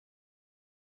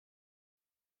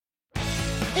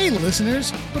Hey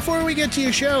listeners, before we get to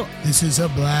your show, this is a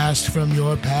blast from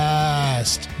your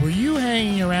past. Were you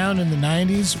hanging around in the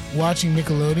 90s watching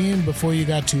Nickelodeon before you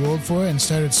got too old for it and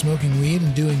started smoking weed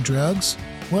and doing drugs?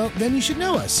 Well, then you should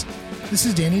know us. This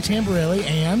is Danny Tamborelli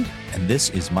and this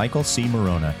is Michael C.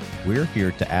 Morona. We're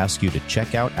here to ask you to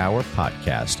check out our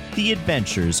podcast, The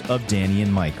Adventures of Danny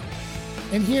and Michael.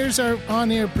 And here's our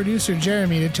on-air producer,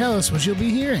 Jeremy, to tell us what you'll be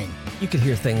hearing. You could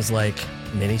hear things like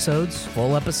minisodes,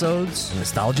 full episodes,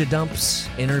 nostalgia dumps,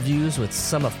 interviews with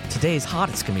some of today's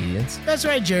hottest comedians. That's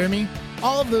right, Jeremy.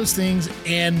 All of those things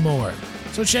and more.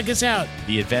 So check us out.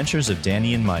 The Adventures of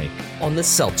Danny and Mike. On the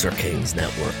Seltzer Kings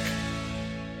Network.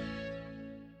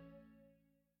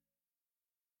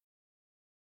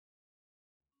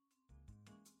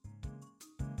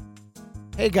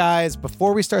 Hey guys,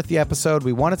 before we start the episode,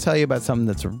 we want to tell you about something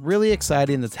that's really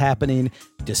exciting that's happening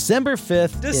December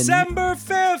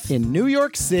 5th. In New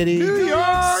York City. New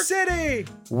York City!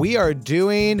 We are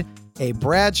doing a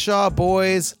Bradshaw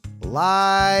Boys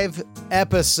live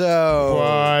episode.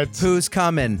 What? Who's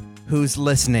coming? Who's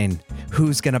listening?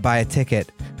 Who's going to buy a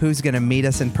ticket? Who's going to meet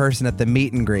us in person at the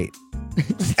meet and greet?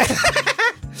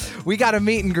 We got a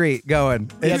meet and greet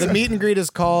going. Yeah, the meet and greet is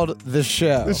called The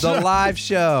Show. The live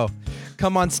show.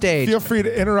 Come on stage. Feel free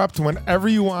to interrupt whenever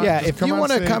you want. Yeah, Just if you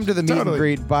want to come to the meet and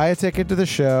greet, buy a ticket to the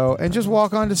show and just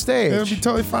walk onto stage. It'll be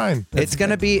totally fine. It's going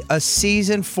to be a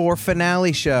season 4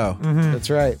 finale show. Mm-hmm.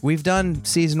 That's right. We've done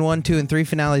season 1, 2, and 3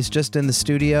 finales just in the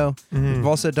studio.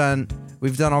 Mm-hmm.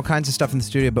 We've done all kinds of stuff in the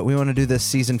studio, but we want to do this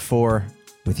season 4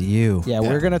 with you. Yeah,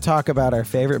 we're going to talk about our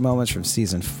favorite moments from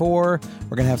season 4.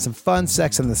 We're going to have some fun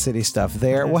Sex and the City stuff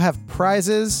there. We'll have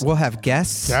prizes. We'll have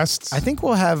guests. Guests. I think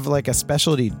we'll have like a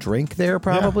specialty drink there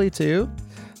probably too.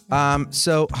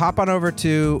 So hop on over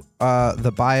to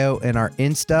the bio in our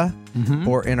Insta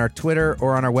or in our Twitter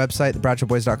or on our website,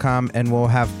 thebradshawboys.com, and we'll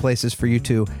have places for you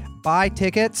to buy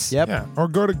tickets. Yep. Yeah. Or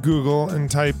go to Google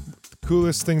and type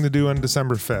coolest thing to do on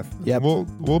December 5th. Yep.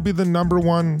 We'll be the number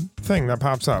one thing that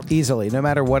pops up. Easily, no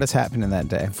matter what is happening that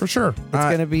day. For sure. It's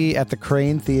going to be at the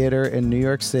Crane Theater in New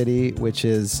York City, which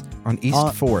is on East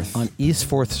 4th. On East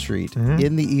 4th Street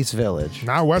in the East Village.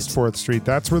 Not West 4th Street.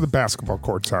 That's where the basketball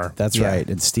courts are. That's right.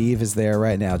 And Steve is there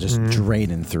right now just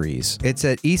draining threes. It's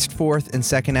at East 4th and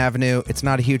 2nd Avenue. It's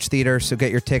not a huge theater, so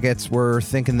get your tickets. We're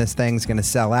thinking this thing's going to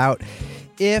sell out.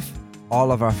 If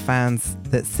all of our fans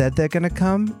that said they're going to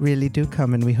come really do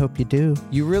come, and we hope you do.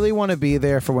 You really want to be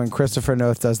there for when Christopher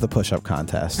Noth does the push-up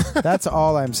contest. That's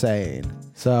all I'm saying.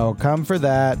 So come for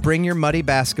that. Bring your muddy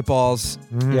basketballs.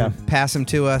 Yeah. Pass them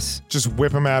to us. Just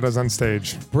whip them at us on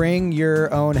stage. Bring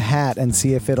your own hat and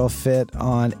see if it'll fit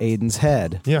on Aiden's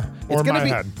head. Yeah. Or It's gonna my be,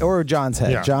 head. Or John's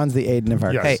head. Yeah. John's the Aiden of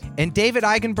our Yes. Hey, and David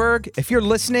Eigenberg, if you're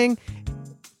listening,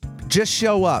 just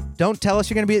show up. Don't tell us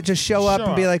you're going to be. Just show up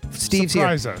and be like, Steve's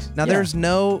Surprise here. us. Now, there's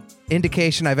no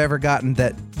indication I've ever gotten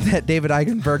that David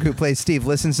Eigenberg, who plays Steve,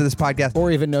 listens to this podcast.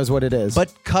 Or even knows what it is.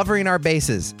 But covering our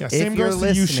bases. Yeah, If same you're goes to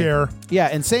you, listening. Cher. Yeah,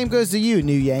 and same goes to you,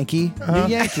 New Yankee. New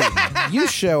Yankee. You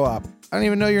show up. I don't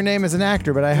even know your name as an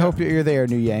actor, but I hope you're there,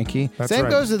 New Yankee. That's Same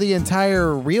right. goes to the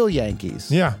entire real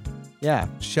Yankees. Yeah. Yeah.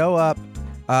 Show up.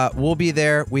 We'll be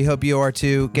there. We hope you are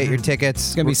too. Get your tickets.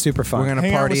 It's going to be super fun. We're going to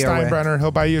Hang out with party our way. Steinbrenner.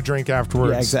 He'll buy you a drink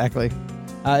afterwards. Yeah, exactly.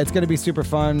 It's going to be super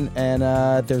fun, and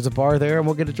there's a bar there, and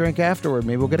we'll get a drink afterward.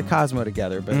 Maybe we'll get a Cosmo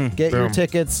together. But get your Boom.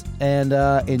 tickets and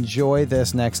enjoy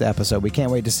this next episode. We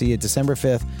can't wait to see you December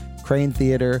 5th, Crane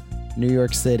Theater, New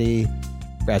York City.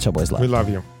 Bradshaw Boys Live. We love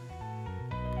you.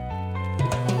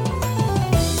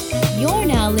 You're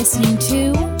now listening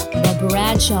to The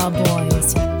Bradshaw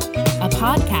Boys, a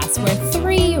podcast where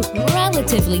 3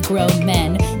 relatively grown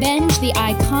men binge the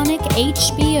iconic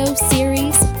HBO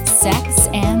series Sex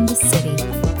and the City.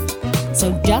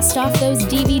 So dust off those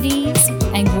DVDs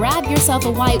and grab yourself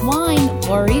a white wine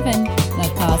or even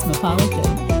a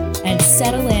Cosmopolitan and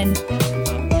settle in.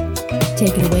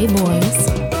 Take it away, boys.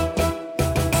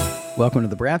 Welcome to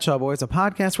The Bradshaw Boys, a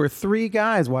podcast where 3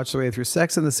 guys watch their way through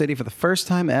Sex and the City for the first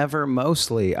time ever,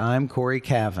 mostly. I'm Corey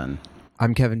Cavan.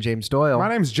 I'm Kevin James Doyle. My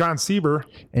name's John Sieber.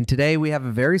 And today we have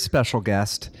a very special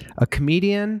guest, a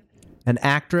comedian, an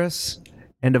actress,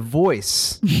 and a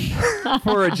voice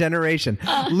for a generation.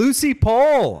 Lucie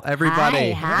Pohl,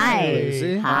 everybody. Hi.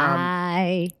 Lucie.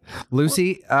 Hi.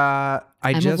 Lucie, I'm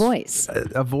a voice.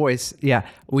 A voice, yeah.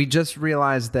 We just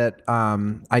realized that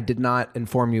I did not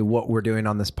inform you what we're doing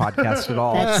on this podcast at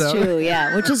all. That's true,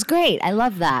 yeah, which is great. I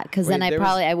love that because then Wait,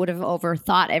 I would have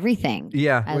overthought everything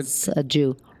Yeah. as a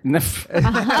Jew.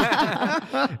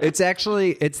 It's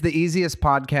the easiest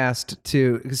podcast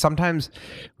to, 'cause sometimes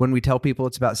when we tell people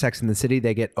it's about Sex in the City,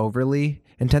 they get overly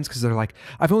intense because they're like,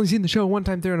 I've only seen the show one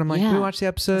time through, and I'm like, Yeah. we watched the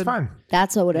episode. It's fine.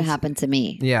 That's what would have happened to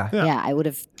me. Yeah. Yeah, I would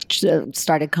have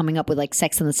started coming up with like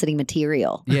Sex in the City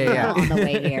material. Yeah. On the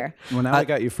way here. Well, now I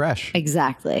got you fresh.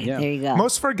 Exactly. Yeah. There you go.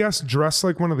 Most of our guests dress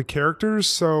like one of the characters,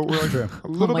 so we're like a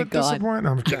little my bit God. disappointed.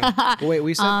 No, I'm kidding. Wait,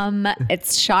 we said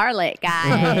It's Charlotte,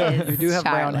 guys. you do have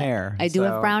brown hair. I do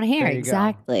have so brown hair. there you go.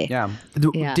 Exactly. Yeah.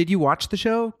 Yeah. Did you watch the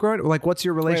show growing? Like, what's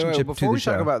your relationship before to the we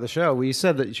show? talk about the show, we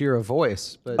said that you're a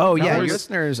voice. But Oh, yeah, our you're-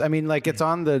 listeners. I mean, like it's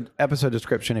on the episode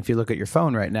description if you look at your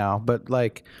phone right now. But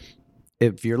like,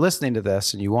 if you're listening to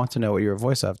this and you want to know what you're a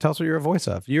voice of, tell us what you're a voice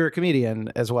of. You're a comedian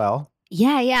as well.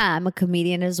 Yeah, I'm a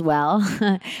comedian as well.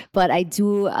 But I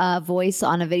do a voice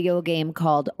on a video game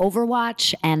called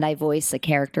Overwatch, and I voice a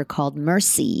character called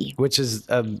Mercy. Which is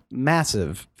a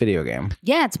massive video game.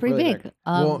 Yeah, it's pretty Really big.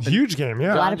 big. Huge game,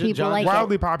 yeah. a lot of people John- like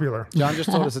Wildly it. popular. John just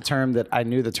told us a term that I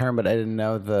knew the term, but I didn't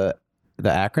know the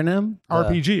acronym.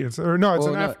 RPG. It's an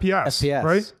FPS, FPS,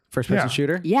 right? First person Yeah.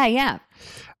 shooter. Yeah.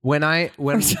 when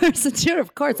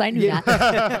Of course, I knew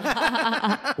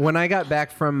that. when I got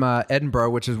back from Edinburgh,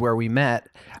 which is where we met,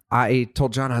 I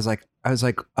told John, I was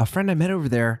like, a friend I met over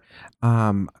there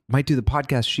might do the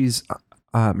podcast. She's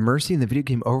Mercy in the video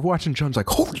game Overwatch, and John's like,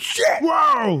 holy shit!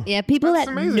 Whoa! Yeah, people That's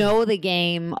that amazing. know the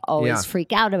game always Yeah.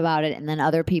 freak out about it, and then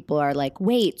other people are like,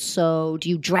 "Wait, so do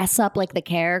you dress up like the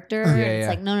character?" It's yeah.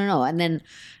 like, no. And then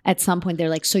at some point, they're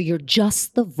like, "So you're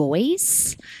just the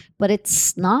voice?" But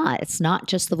it's not. It's not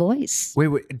just the voice. Wait,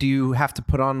 do you have to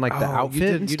put on like the Oh, you outfit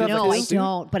did- and you stuff? did No, like I a suit?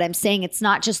 don't. But I'm saying it's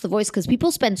not just the voice because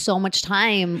people spend so much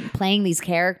time playing these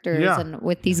characters Yeah. and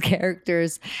with these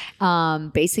characters,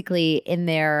 basically in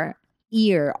their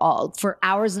ear all for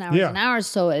hours and hours Yeah. and hours.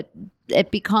 So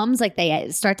it becomes like they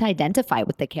start to identify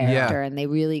with the character and they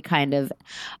really kind of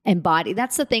embody.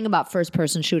 That's the thing about first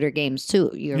person shooter games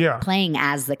too. You're Yeah. playing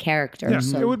as the character. Yeah.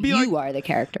 So It would be you like- are the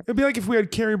character. It'd be like if we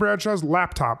had Carrie Bradshaw's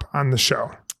laptop on the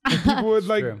show. And people would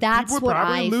like. True. That's people would what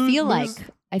probably I lose- feel lose- like.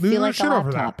 I lose feel their like a shit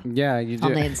over that. laptop Yeah, you do.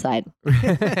 on the inside.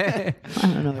 I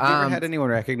don't know. Have you ever had anyone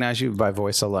recognize you by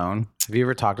voice alone? Have you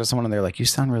ever talked to someone and they're like, you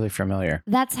sound really familiar?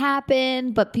 That's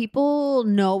happened, but people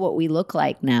know what we look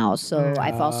like now. So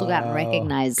I've also gotten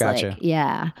recognized. gotcha. Like,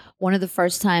 yeah. One of the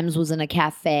first times was in a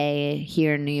cafe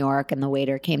here in New York, and the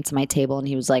waiter came to my table and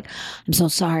he was like, I'm so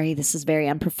sorry. This is very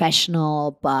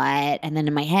unprofessional. But, and then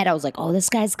in my head, I was like, oh, this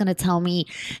guy's going to tell me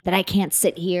that I can't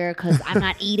sit here because I'm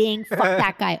not eating. Fuck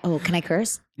that guy. Oh, can I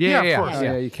curse? Yeah, of course.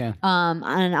 Yeah, you can.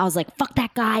 And I was like, fuck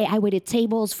that guy. I waited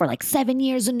tables for like 7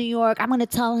 years in New York. I'm going to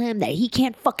tell him that he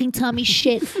can't fucking tell me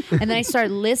shit. And then I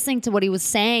started listening to what he was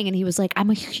saying. And he was like,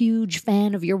 I'm a huge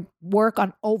fan of your work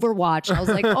on Overwatch. I was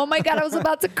like, oh my God, I was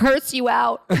about to curse you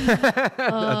out. That's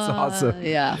awesome.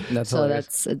 Yeah. That's so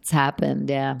hilarious. it's happened.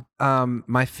 Yeah.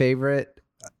 My favorite.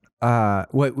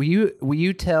 What will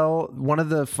you tell one of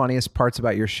the funniest parts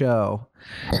about your show?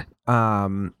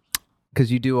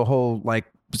 Because you do a whole like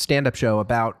stand-up show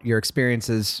about your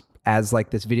experiences as like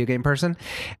this video game person,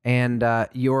 and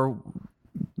you're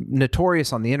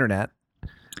notorious on the internet.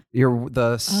 You're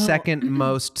the second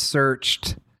most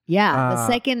searched. Yeah. The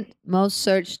second most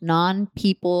searched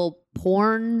non-people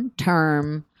porn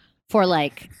term for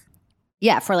like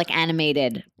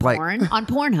animated Like- porn on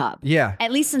Pornhub. Yeah,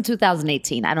 At least in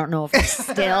 2018. I don't know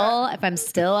if I'm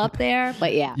still up there,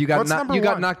 but yeah. you got What's number you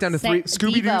got one? knocked down to Se- three.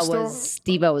 Scooby-Doo Diva still?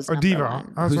 was Or number Diva.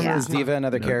 one. I was Who's wondering- is Diva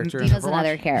another character? in Diva's Overwatch?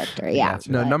 another character. Yeah.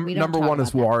 No, but we don't number talk one is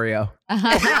about Wario.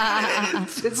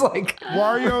 It's like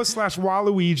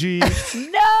Wario/Waluigi.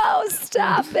 No,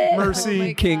 stop it. Mercy. Oh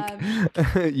my kink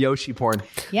God. Yoshi porn.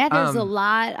 Yeah, there's a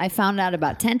lot. I found out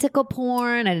about tentacle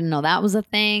porn. I didn't know that was a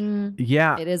thing.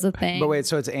 Yeah, It is a thing. But wait,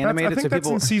 so it's I animated, think so that's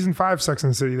people. in season 5 Sex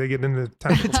and the City. They get into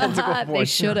tentacle they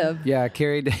should have. Yeah,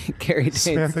 Carrie dates.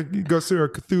 Samantha goes through a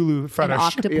Cthulhu An fetish.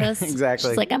 octopus. Yeah, exactly.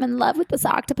 She's like, I'm in love with this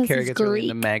octopus. Carrie It's gets really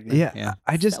Greek. into Magnet. yeah.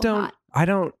 I just So don't.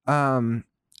 hot.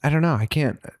 I don't know. I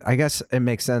can't. I guess it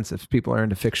makes sense if people are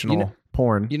into fictional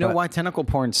porn. You know but- why tentacle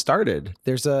porn started?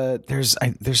 There's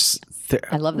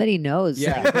I love that he knows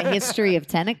like, the history of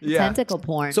tentacle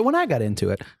porn. So when I got into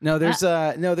it,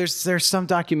 there's some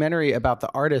documentary about the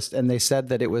artist, and they said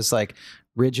that it was like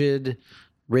rigid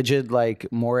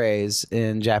like mores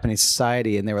in Japanese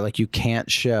society, and they were like, you can't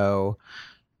show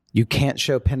you can't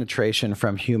show penetration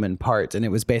from human parts. And it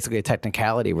was basically a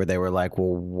technicality where they were like, well,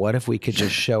 what if we could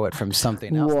just show it from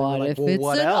something else? What if it's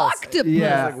what an else? octopus?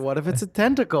 Yeah. Like, what if it's a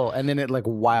tentacle? And then it like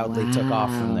wildly took off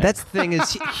from there. That's the thing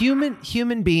is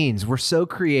human beings, we're so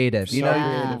creative. You know,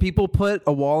 creative. people put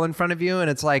a wall in front of you and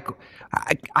it's like,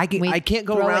 I can't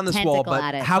go throw a around this wall, tentacle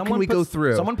at but it. how can we go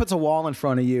through? Someone puts a wall in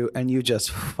front of you and you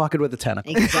just fuck it with a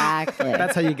tentacle. Exactly.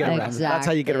 That's how you get around. That's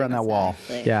how you get around that wall.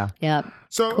 Yeah. Yep.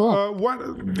 So, Cool.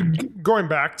 going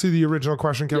back to the original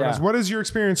question, Kevin, Yeah. is what is your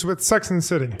experience with Sex and the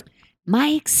City? My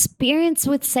experience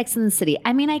with Sex and the City.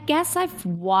 I mean, I guess I've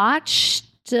watched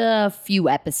a few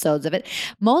episodes of it.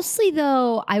 Mostly,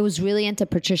 though, I was really into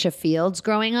Patricia Fields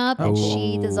growing up, and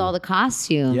she does all the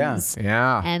costumes.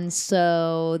 Yeah. And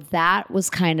so that was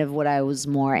kind of what I was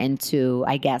more into,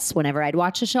 I guess, whenever I'd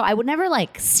watch a show. I would never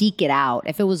like seek it out.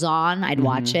 If it was on, I'd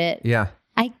watch it. Yeah.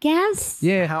 I guess.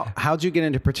 Yeah. How'd you get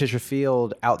into Patricia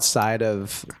Field outside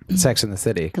of Sex and the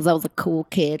City? Because I was a cool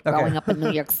kid growing up in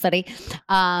New York City.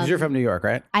 'Cause you're from New York,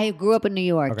 right? I grew up in New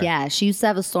York. Yeah. She used to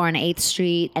have a store on 8th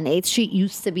Street, and 8th Street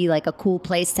used to be like a cool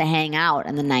place to hang out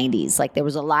in the 90s. Like there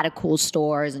was a lot of cool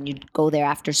stores, and you'd go there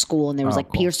after school, and there was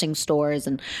piercing stores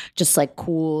and just like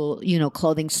cool,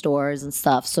 clothing stores and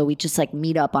stuff. So we just like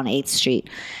meet up on 8th Street.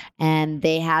 And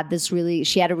they had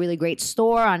she had a really great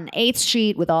store on 8th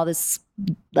Street with all this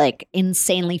like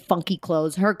insanely funky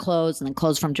clothes, her clothes, and then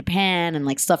clothes from Japan and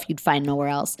like stuff you'd find nowhere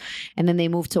else. And then they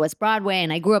moved to West Broadway,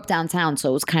 and I grew up downtown. So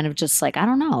it was kind of just like, I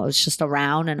don't know, it was just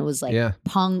around, and it was like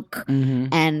punk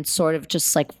and sort of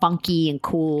just like funky and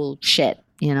cool shit,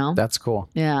 That's cool.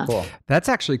 Yeah. Cool. That's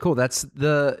actually cool.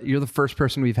 You're the first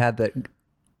person we've had that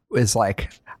is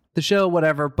like the show,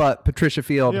 whatever, but Patricia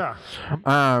Field. Yeah.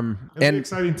 And It'd be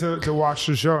exciting to watch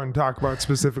the show and talk about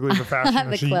specifically the fashion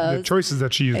The the clothes. choices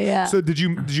that she used. Yeah. So did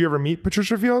you ever meet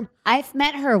Patricia Field? I've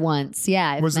met her once.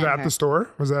 Yeah. Was it at the store?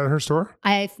 Was that at her store?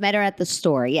 I've met her at the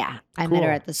store. Yeah. I met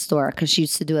her at the store because she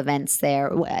used to do events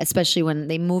there, especially when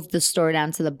they moved the store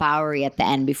down to the Bowery at the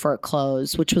end before it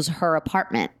closed, which was her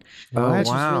apartment. Oh, which was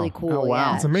wow. really cool. Oh, wow.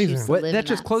 Yeah. That's amazing. She used to what, live that in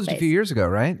just closed a space. few years ago,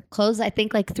 right? Closed, I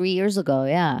think, like 3 years ago.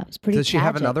 Yeah. It was pretty Does she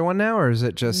have tragic. another one now, or is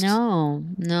it just No.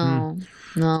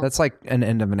 That's like an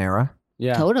end of an era.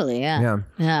 Yeah. Totally. Yeah.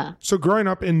 Yeah. So growing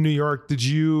up in New York, did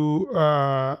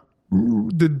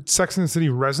Sex and the City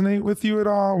resonate with you at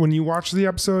all when you watched the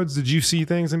episodes? Did you see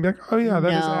things and be like, oh yeah,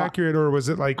 that is No. accurate, or was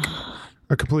it like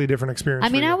a completely different experience? I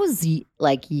mean, for you? I was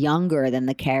like younger than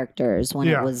the characters when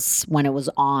Yeah. it was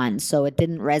on, so it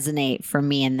didn't resonate for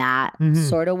me in that Mm-hmm.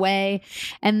 sort of way.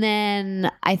 And then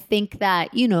I think that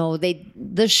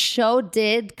the show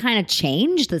did kind of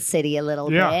change the city a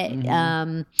little Yeah. bit.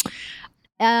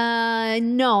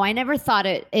 No, I never thought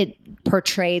it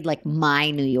portrayed like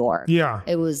my New York. Yeah.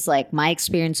 It was like my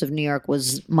experience of New York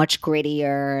was much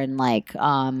grittier and like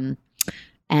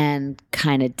and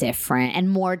kind of different and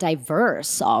more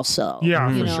diverse also. Yeah,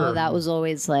 you for know, sure. that was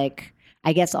always like,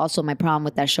 I guess also my problem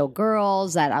with that show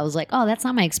Girls, that I was like, oh, that's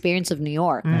not my experience of New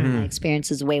York. Like, my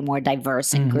experience is way more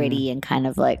diverse and gritty and kind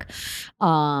of like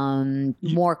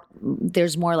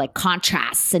there's more like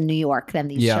contrasts in New York than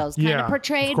these shows kind Yeah, of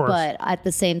portrayed. of course. But at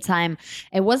the same time,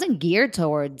 it wasn't geared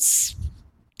towards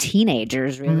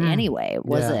teenagers really anyway,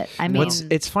 was it? I mean,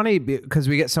 It's funny because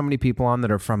we get so many people on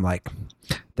that are from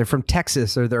they're from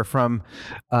Texas or they're from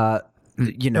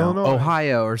Illinois.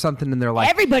 Ohio or something, and they're like,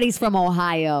 everybody's from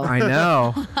Ohio. I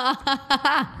know.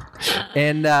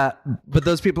 And but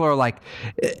those people are like,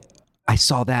 I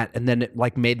saw that, and then it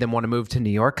like made them want to move to New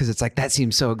York because it's like that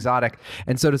seems so exotic.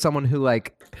 And so to someone who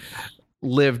like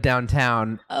lived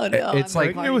downtown, it's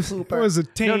like it was a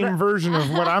tame version of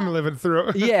what I'm living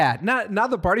through. yeah, not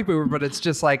the party pooper, but it's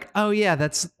just like, oh yeah,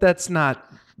 that's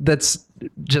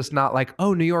just not like,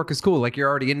 oh, New York is cool. Like you're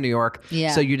already in New York,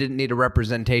 Yeah. so you didn't need a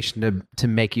representation to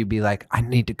make you be like, I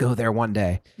need to go there one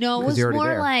day. No, it 'Cause was you're already more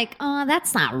there. like, oh,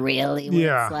 that's not really what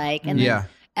Yeah. it's like. And Yeah.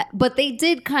 but they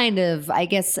did kind of, I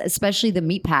guess, especially the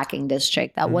meatpacking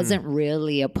district, that wasn't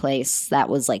really a place that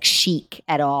was like chic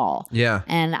at all. Yeah.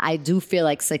 And I do feel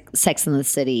like Sex and the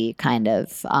City kind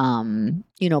of,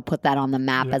 put that on the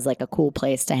map as like a cool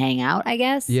place to hang out, I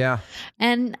guess. Yeah.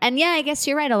 And yeah, I guess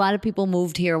you're right. A lot of people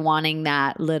moved here wanting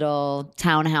that little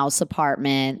townhouse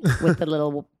apartment with the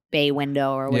little bay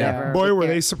window or whatever. Boy, with were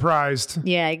their- they surprised.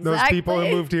 Yeah, Those exactly. people who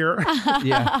moved here.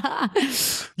 Yeah.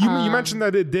 You mentioned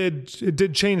that it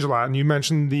did change a lot, and you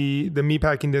mentioned the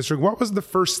meatpacking district. What was the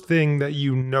first thing that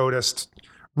you noticed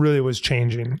really was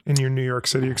changing in your New York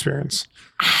City experience?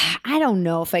 I don't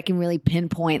know if I can really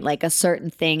pinpoint like a certain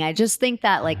thing. I just think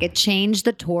that like it changed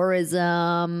the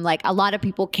tourism. Like a lot of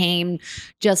people came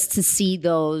just to see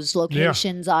those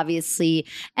locations, obviously.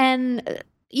 And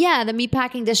Yeah, the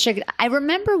meatpacking district. I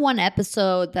remember one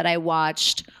episode that I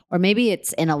watched, or maybe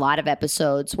it's in a lot of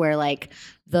episodes, where like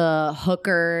the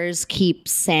hookers keep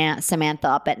Samantha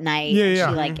up at night. Yeah, and yeah.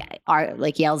 She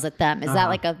like yells at them. Is that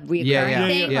like a recurring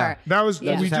thing? Yeah. Or? That was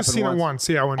Yeah. we just seen it once.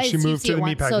 Yeah, when she moved to the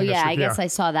meatpacking So district. I guess I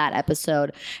saw that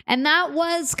episode, and that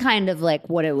was kind of like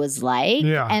what it was like.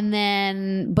 Yeah. And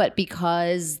then, but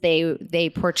because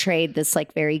they portrayed this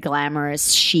like very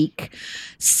glamorous, chic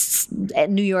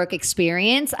New York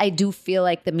experience, I do feel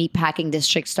like the meatpacking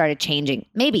district started changing.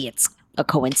 Maybe it's a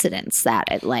coincidence that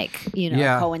it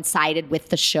coincided with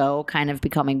the show kind of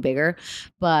becoming bigger,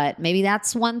 but maybe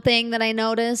that's one thing that I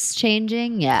noticed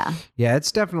changing. Yeah,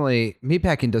 it's definitely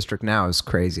meatpacking district now is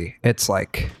crazy. It's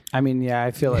like, I mean, yeah,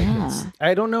 I feel like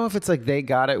I don't know if it's like they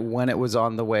got it when it was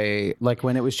on the way, like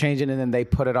when it was changing, and then they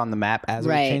put it on the map as it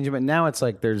was changing. But now it's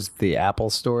like there's the Apple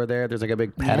store there. There's like a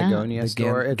big Patagonia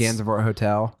store. Gansevoort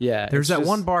Hotel. Yeah, there's that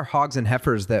one bar, Hogs and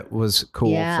Heifers, that was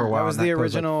cool for a while. That was the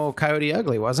original Coyote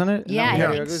Ugly, wasn't it? Yeah,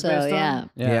 I think so.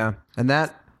 Yeah, and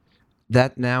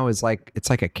that now is like, it's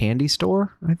like a candy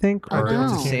store, I think. Oh,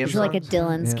 no. It's like a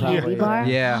Dylan's candy bar.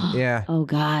 Yeah. Oh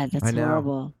God, that's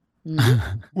horrible.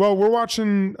 Well, we're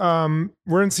watching.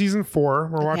 We're in season 4.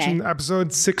 We're watching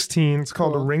episode 16. It's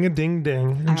called Ring a Ding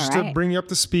Ding. And just to bring you up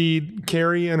to speed,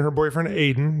 Carrie and her boyfriend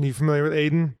Aiden. Are you familiar with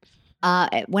Aiden?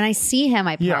 When I see him,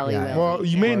 I probably will. Well,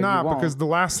 you may not, because the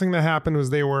last thing that happened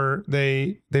was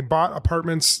they bought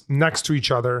apartments next to each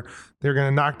other. They were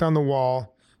going to knock down the wall.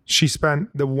 She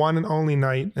spent the one and only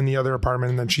night in the other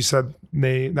apartment, and then she said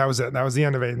that was it. That was the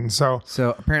end of Aiden.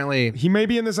 So apparently he may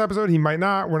be in this episode. He might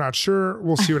not. We're not sure.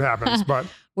 We'll see what happens. But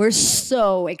we're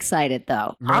so excited,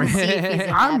 though.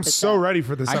 I'm so ready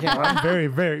for this episode. I'm very,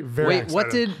 very, very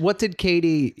excited. What did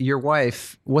Katie, your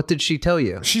wife, what did she tell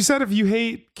you? She said if you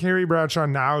hate Carrie Bradshaw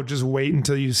now, just wait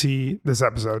until you see this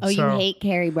episode. Oh, you hate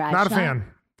Carrie Bradshaw? Not a fan.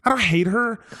 I don't hate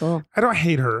her. Cool. I don't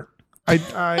hate her.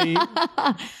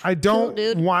 I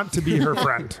don't want to be her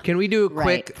friend. Can we do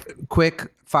a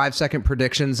quick 5-second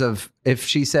predictions of if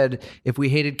she said, if we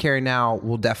hated Carrie now,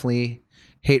 we'll definitely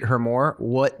hate her more?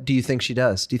 What do you think she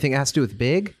does? Do you think it has to do with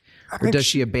Big? Or does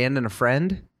she abandon a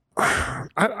friend?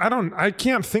 I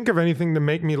can't think of anything to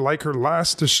make me like her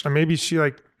less. Maybe she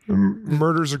like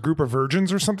murders a group of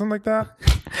virgins or something like that.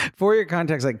 For your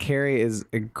context, like Carrie is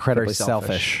incredibly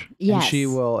selfish. Yes. And she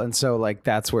will, and so like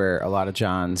that's where a lot of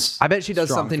John's I bet she does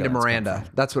something to Miranda.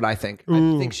 That's what I think.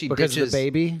 Ooh, I think she because ditches of the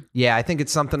baby. Yeah, I think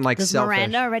it's something like Does selfish.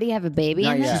 Miranda already have a baby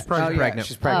in this? She's pregnant.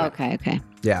 She's pregnant. Oh, okay.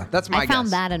 Yeah, that's my I guess. found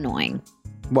that annoying.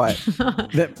 What?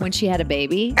 When she had a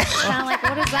baby. Kind of like,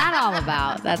 what is that all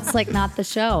about? That's like not the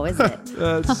show, is it?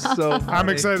 That's so funny. I'm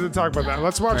excited to talk about that.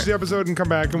 Let's watch the episode and come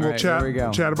back and we'll chat. Here we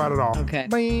go. Chat about it all. Okay.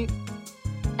 Bye.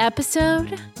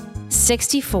 Episode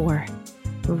 64.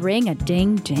 Ring a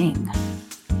Ding Ding.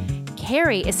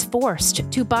 Carrie is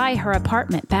forced to buy her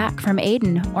apartment back from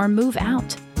Aiden or move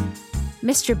out.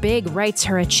 Mr. Big writes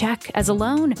her a check as a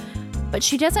loan, but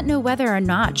she doesn't know whether or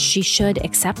not she should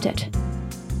accept it.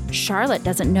 Charlotte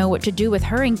doesn't know what to do with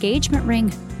her engagement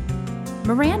ring.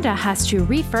 Miranda has to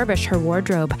refurbish her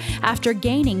wardrobe after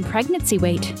gaining pregnancy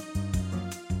weight.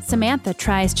 Samantha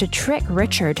tries to trick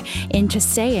Richard into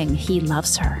saying he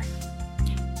loves her.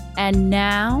 And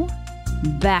now,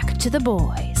 back to the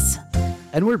boys.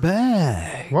 And we're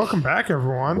back. Welcome back,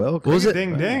 everyone. Welcome. Was it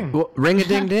Ding ding. Well, ring a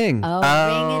ding ding.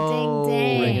 Oh,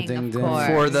 ring a ding ding. Of course.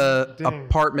 For the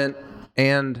apartment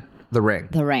and the ring.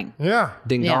 The ring. Yeah.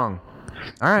 Ding dong.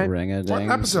 All right. Ring a ding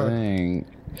What episode? ding.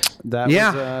 That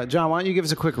was, John, why don't you give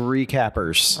us a quick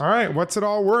recappers? All right. What's it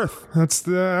all worth? That's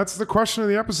the question of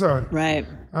the episode. Right.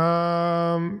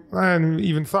 I hadn't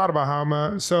even thought about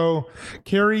how so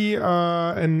Carrie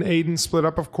and Aiden split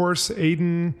up, of course.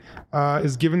 Aiden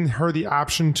is giving her the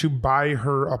option to buy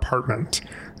her apartment.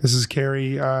 This is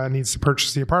Carrie needs to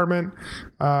purchase the apartment.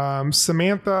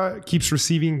 Samantha keeps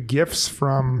receiving gifts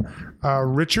from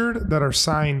Richard that are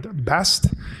signed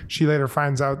Best. She later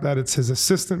finds out that it's his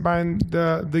assistant buying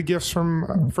the gifts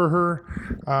for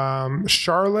her.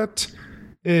 Charlotte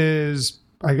is,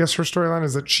 I guess her storyline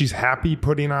is that she's happy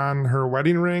putting on her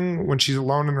wedding ring when she's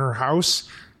alone in her house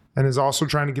and is also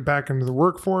trying to get back into the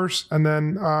workforce. And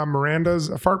then Miranda's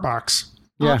a fart box.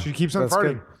 Yeah, she keeps on that's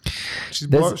farting.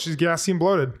 good. She's gassy and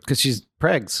bloated Because she's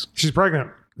pregs. She's pregnant.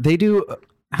 They do.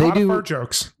 A lot of fart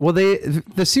jokes. Well,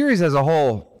 the series as a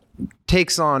whole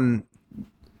takes on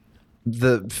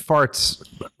the farts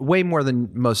way more than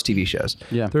most TV shows.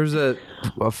 Yeah. There's a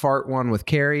fart one with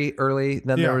Carrie early.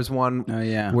 Then there was one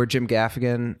where Jim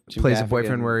Gaffigan plays a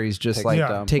boyfriend where he's just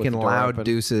like taking loud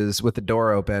deuces with the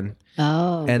door open.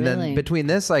 Oh, and really? then between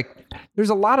this, like, there's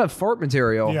a lot of fart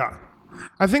material. Yeah.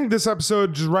 I think this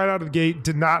episode, just right out of the gate,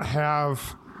 did not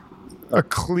have a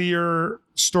clear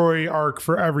story arc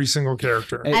for every single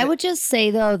character. I would just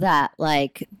say, though, that,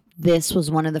 like, this was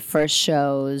one of the first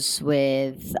shows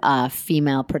with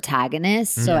female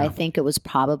protagonists. So I think it was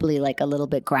probably like a little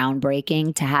bit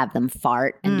groundbreaking to have them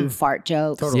fart and do fart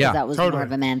jokes. Totally. That was more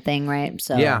of a man thing, right?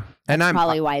 So yeah. And that's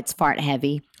probably why it's fart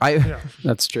heavy.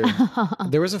 That's true.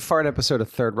 There was a fart episode of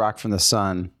Third Rock from the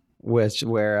Sun,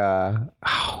 where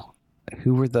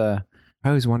who were the? I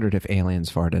always wondered if aliens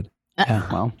farted. Yeah,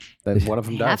 well, one of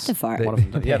them does. Have to fart. One of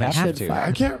them does. Yeah, they have to. Fart.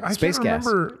 I can't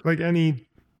remember like any.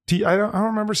 I don't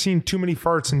remember seeing too many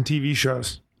farts in TV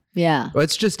shows. Yeah. Well,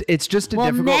 it's just a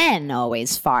difficult. Men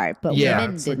always fart, but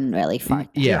women didn't really fart.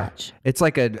 Much. It's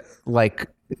like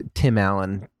Tim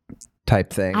Allen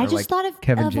type thing. I just thought of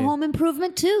Home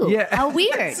Improvement too. Yeah. How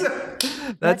weird.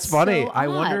 That's funny. So I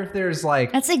wonder if there's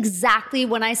like. That's exactly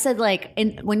when I said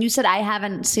when you said I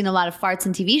haven't seen a lot of farts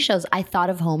in TV shows, I thought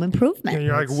of Home Improvement. And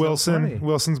you're like Wilson. So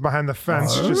Wilson's behind the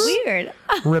fence, just weird,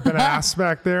 ripping ass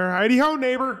back there. Heidi ho,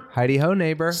 neighbor. Heidi ho,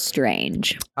 neighbor.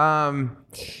 Strange. Okay.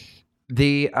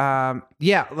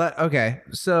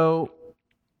 So,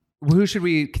 who should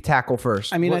we tackle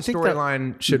first? I mean, what I think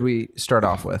storyline should we start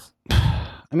off with?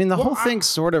 I mean, the whole thing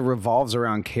sort of revolves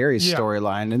around Carrie's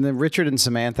storyline, and then Richard and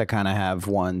Samantha kind of have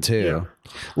one too.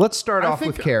 Yeah. Let's start off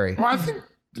with Carrie. Well, I think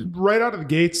right out of the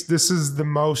gates, this is the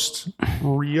most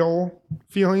real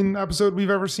feeling episode we've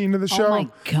ever seen of the show. Oh my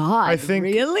God. I think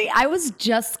really? I was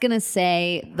just going to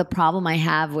say the problem I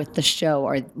have with the show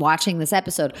or watching this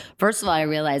episode. First of all, I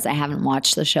realize I haven't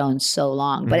watched the show in so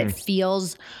long, but it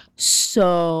feels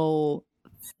so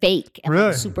fake and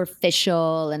like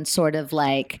superficial and sort of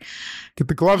like get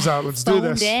the gloves out, let's do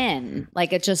this in.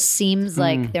 Like it just seems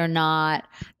like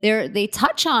they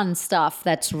touch on stuff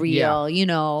that's real, you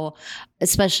know,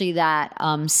 especially that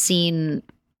scene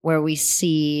where we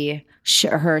see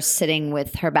her sitting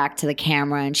with her back to the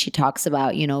camera and she talks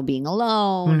about, you know, being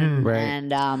alone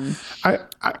and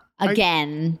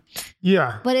again.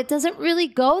 Yeah. But it doesn't really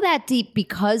go that deep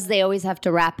because they always have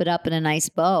to wrap it up in a nice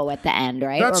bow at the end,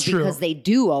 right? That's or because they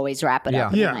do always wrap it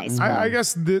up in a nice bow. I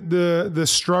guess the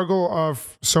struggle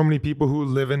of so many people who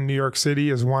live in New York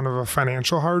City is one of a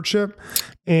financial hardship.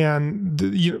 And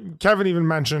Kevin even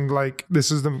mentioned, like, this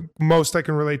is the most I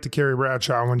can relate to Carrie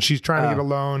Bradshaw when she's trying to get a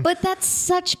loan. But that's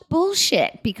such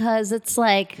bullshit because it's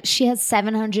like she has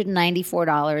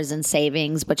 $794 in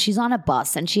savings, but she's on a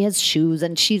bus and she has shoes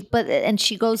and she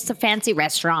goes to fancy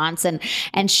restaurants and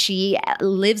she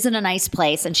lives in a nice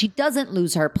place and she doesn't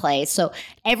lose her place. So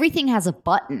everything has a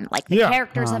button. Like the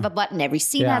characters have a button. Every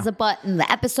scene has a button.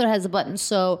 The episode has a button.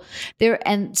 So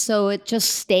it just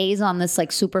stays on this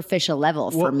like superficial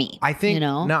level for me. I think, you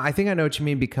know? No, I think I know what you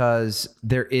mean because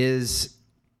there is,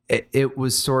 it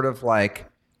was sort of like,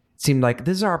 seemed like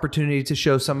this is our opportunity to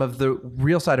show some of the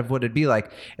real side of what it'd be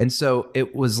like. And so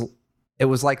it was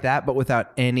like that, but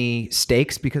without any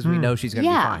stakes because we know she's going to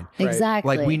be fine.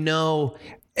 Exactly. Like we know.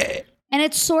 And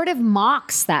it sort of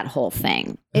mocks that whole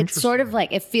thing. It's sort of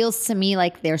like, it feels to me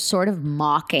like they're sort of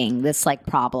mocking this like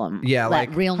problem that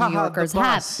like, real New Yorkers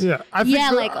have. Yeah. I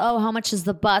think like, oh, how much is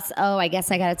the bus? Oh, I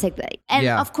guess I got to take that. And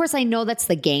of course I know that's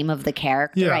the game of the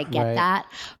character. Yeah, I get that.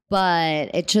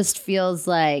 But it just feels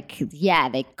like,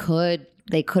 they could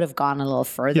have gone a little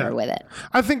further with it.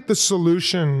 I think the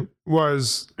solution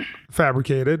was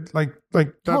fabricated. Like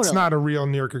that's not a real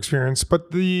New York experience.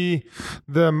 But the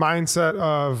mindset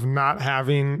of not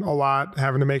having a lot,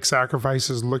 having to make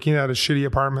sacrifices, looking at a shitty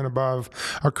apartment above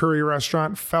a curry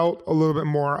restaurant felt a little bit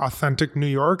more authentic New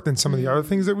York than some of the other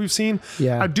things that we've seen.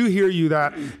 Yeah. I do hear you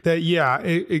that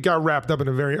it got wrapped up in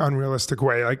a very unrealistic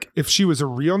way. Like if she was a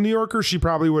real New Yorker, she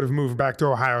probably would have moved back to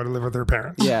Ohio to live with her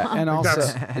parents. Yeah. And also,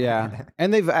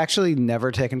 and they've actually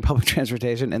never taken public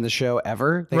transportation in the show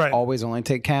ever. They always only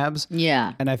take cabs.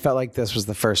 Yeah. And I felt like this was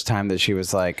the first time that she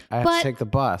was like, I have to take the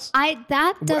bus.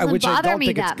 That doesn't bother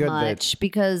me that much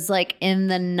because like in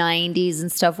the 90s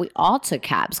and stuff, we all took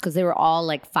cabs because they were all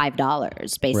like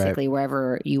 $5 basically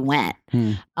wherever you went.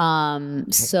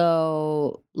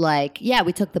 So like,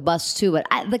 we took the bus too, but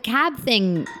the cab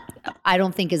thing, I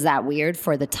don't think is that weird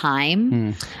for the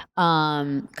time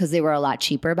because they were a lot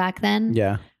cheaper back then.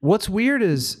 Yeah. What's weird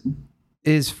is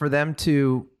for them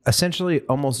to essentially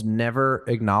almost never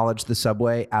acknowledge the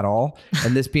subway at all,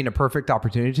 and this being a perfect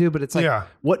opportunity to. But it's like,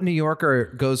 what New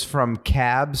Yorker goes from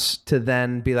cabs to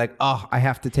then be like, oh, I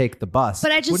have to take the bus?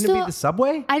 But I just wouldn't it be the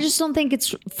subway? I just don't think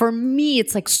it's, for me,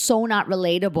 it's like so not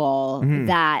relatable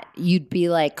that you'd be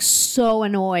like so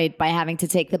annoyed by having to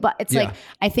take the bus. It's like,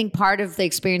 I think part of the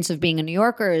experience of being a New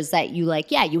Yorker is that you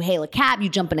like, you hail a cab, you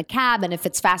jump in a cab, and if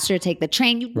it's faster to take the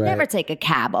train, you'd never take a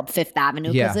cab up Fifth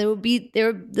Avenue because it would be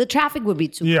the traffic would be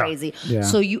too crazy. Yeah.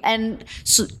 So and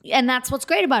that's what's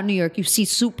great about New York. You see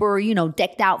super,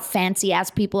 decked out, fancy ass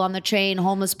people on the train,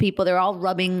 homeless people. They're all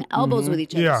rubbing elbows with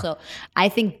each other. Yeah. So I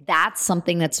think that's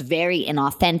something that's very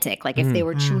inauthentic. Like if they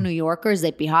were true New Yorkers,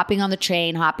 they'd be hopping on the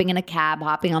train, hopping in a cab,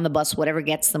 hopping on the bus, whatever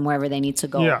gets them wherever they need to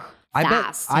go. Yeah.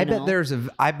 Fast, I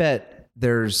bet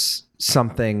there's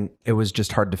something, it was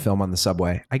just hard to film on the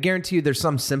subway. I guarantee you there's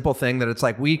some simple thing that it's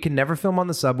like, we can never film on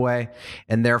the subway,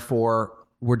 and therefore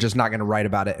we're just not going to write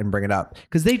about it and bring it up.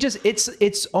 Because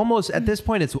it's almost, at this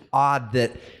point, it's odd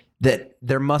that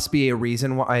there must be a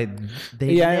reason why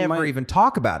they never even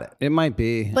talk about it. It might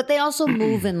be. But they also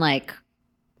move in like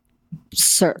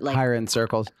higher end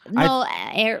circles. No,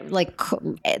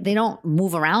 they don't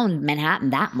move around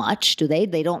Manhattan that much, do they?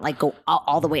 They don't like go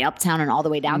all the way uptown and all the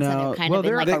way downtown. No. They're kind of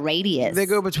in like a radius. They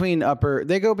go between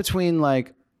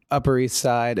like Upper East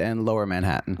Side and Lower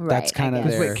Manhattan. Right, That's kind of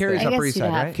their. Wait, Carrie's Upper East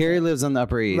Side, right? Carrie lives on the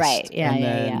Upper East. Right. Yeah.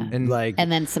 And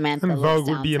then Samantha And lives Vogue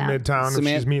would be in downtown. Midtown if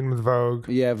she's meeting with Vogue.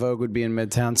 Yeah, Vogue would be in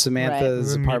Midtown.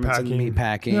 Samantha's apartment's in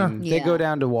Meatpacking. They go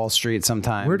down to Wall Street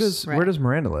sometimes. Where does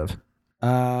Miranda live?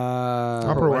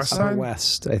 Upper West Side? Upper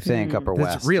West, I think. Upper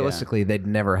West. Realistically, they'd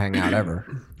never hang out ever.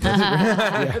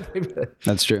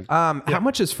 That's true. How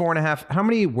much is 4.5? How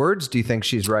many words do you think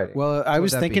she's writing? Well, I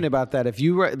was thinking about that. If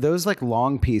you write those like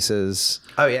long pieces,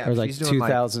 or like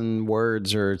 2,000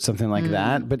 words or something like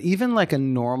that. But even like a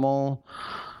normal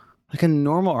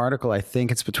article, I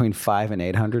think it's between 500 and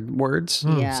 800 words.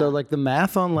 Yeah. So like the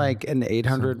math on like an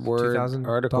 800 word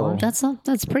article,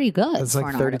 that's pretty good. It's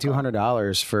like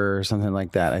 $3,200 for something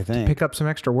like that, I think. Pick up some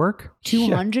extra work.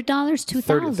 $200, $2,000,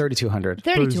 $3,200.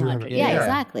 $3,200. Yeah,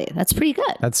 exactly. That's pretty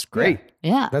good. That's great.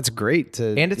 Yeah, that's great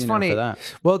to. And it's funny. For that.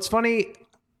 Well, it's funny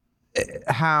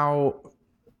how.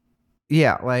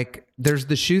 Yeah, like there's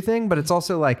the shoe thing, but it's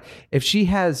also like if she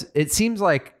has. It seems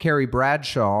like Carrie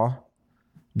Bradshaw,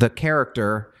 the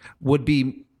character, would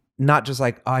be not just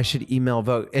like, oh, I should email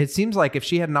Vogue. It seems like if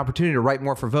she had an opportunity to write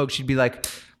more for Vogue, she'd be like,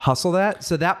 hustle that.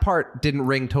 So that part didn't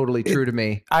ring totally true to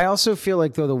me. I also feel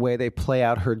like though the way they play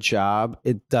out her job,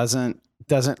 it doesn't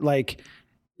like,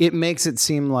 it makes it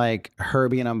seem like her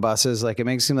being on buses, like it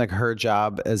makes it seem like her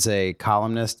job as a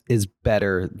columnist is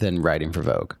better than writing for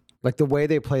Vogue. Like the way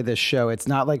they play this show, it's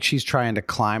not like she's trying to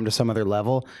climb to some other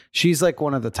level. She's like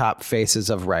one of the top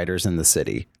faces of writers in the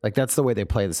city. Like that's the way they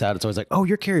play this out. It's always like, oh,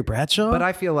 you're Carrie Bradshaw? But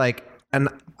I feel like, and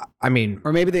I mean,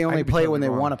 or maybe they only play it when they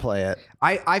want to play it.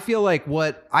 I feel like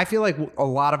a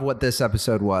lot of what this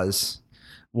episode was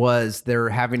they're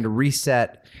having to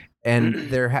reset, and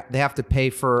they have to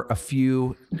pay for a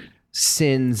few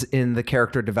sins in the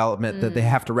character development that they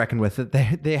have to reckon with.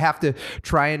 That they have to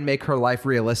try and make her life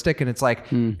realistic, and it's like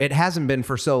it hasn't been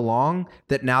for so long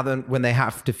that now then when they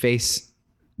have to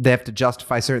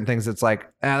justify certain things, it's like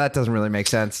that doesn't really make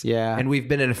sense. Yeah. And we've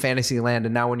been in a fantasy land,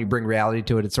 and now when you bring reality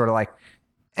to it, it's sort of like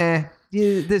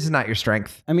this is not your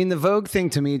strength. I mean, the Vogue thing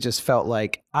to me just felt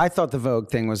like, I thought the Vogue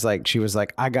thing was like, she was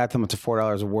like, I got them up to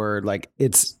 $4 a word. Like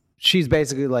she's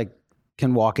basically like,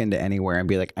 can walk into anywhere and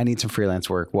be like, I need some freelance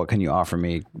work. What can you offer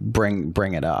me? Bring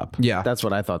it up. Yeah. That's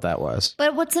what I thought that was.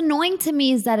 But what's annoying to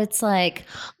me is that it's like,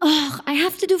 oh, I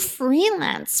have to do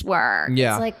freelance work.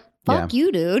 Yeah. It's like, fuck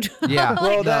you, dude. Yeah.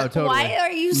 Like, no, totally. Why are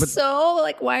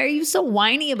you so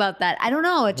whiny about that? I don't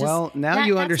know. It just, now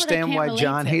you understand why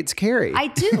John hates Carrie. I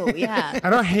do, yeah.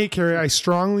 I don't hate Carrie. I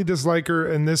strongly dislike her,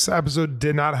 and this episode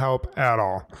did not help at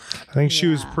all. I think she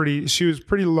was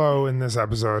pretty low in this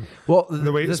episode. Well,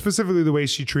 specifically the way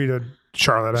she treated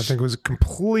Charlotte, I think was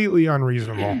completely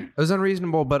unreasonable. It was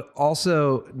unreasonable, but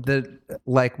also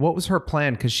what was her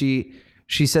plan? Because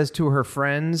she says to her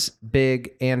friends,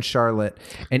 Big and Charlotte,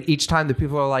 and each time the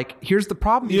people are like, here's the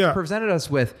problem you presented us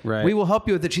with. Right. We will help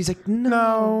you with it. She's like,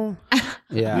 no.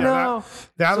 Yeah. No.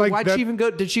 Why'd she even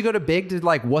go? Did she go to Big to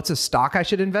like, what's a stock I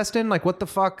should invest in? Like, what the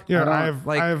fuck? Yeah,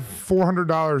 I have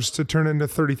 $400 to turn into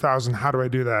 $30,000. How do I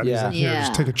do that? Yeah. He's like,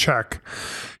 just take a check.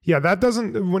 Yeah, that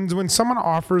doesn't, when someone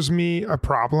offers me a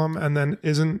problem and then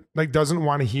doesn't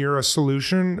want to hear a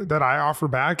solution that I offer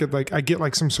back, I get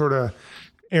like some sort of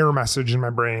error message in my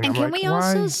brain. And can we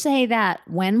also say that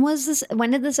when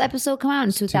did this episode come out?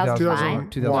 In 2005?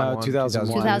 2001.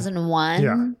 2001?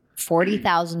 Yeah.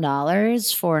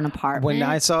 $40,000 for an apartment. When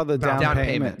I saw the down Down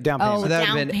payment. oh, so that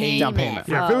down would've been payment. down payment.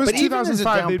 Yeah, if it was But even as a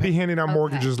 2005, down they'd be handing out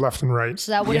mortgages left and right.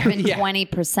 So that would have been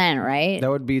 20%, right? That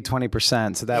would be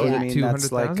 20%. So that would Yeah. mean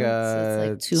that's like,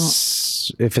 200,000? So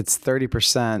it's if it's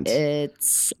 30%,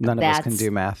 It's none of us can that's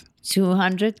do math.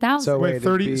 200,000. So Wait, it'd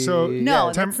 30. be- So no,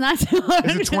 yeah, that's not Is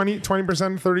 200. it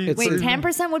 20%, 30? It's Wait, 30?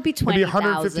 10% would be It'd be 20,000.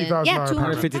 $150,000 Yeah,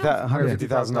 apartment.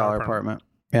 $150,000 apartment.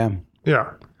 Yeah. Yeah.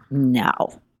 No.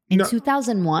 In No.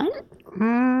 2001?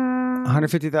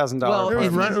 $150,000 Well, It was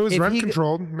If rent, he- it was if rent he-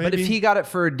 controlled. Maybe. But if he got it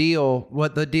for a deal,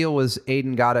 what the deal was,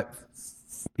 Aiden got it.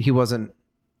 He wasn't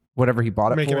whatever he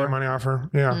bought it making for, any money off her.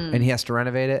 Yeah. and he has to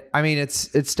renovate it. I mean,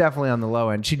 it's definitely on the low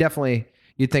end. She definitely,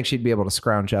 you'd think she'd be able to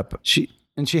scrounge up. She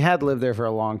had lived there for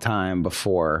a long time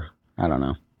before. I don't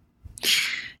know.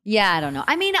 Yeah, I don't know.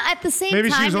 I mean, at the same Maybe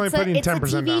she time, was only it's a putting TV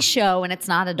 10% down. show and it's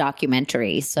not a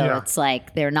documentary. So Yeah. it's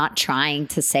like they're not trying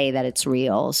to say that it's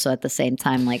real. So at the same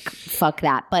time, like, fuck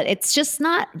that. But it's just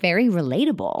not very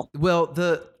relatable. Well,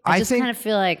 I I just think kind of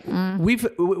feel like,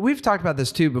 we've talked about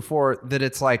this too before, that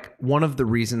it's like one of the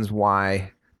reasons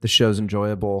why the show's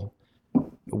enjoyable,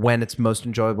 when it's most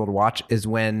enjoyable to watch, is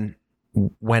when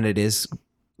it is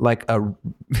like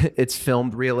it's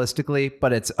filmed realistically,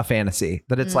 but it's a fantasy,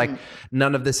 that it's like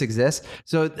none of this exists.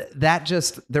 So that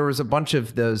just, there was a bunch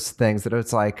of those things that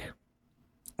it's like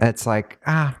it's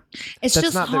that's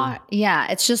just not the- hard.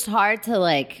 Yeah, it's just hard to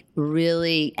like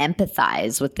really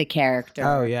empathize with the character.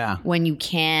 Oh, yeah. When you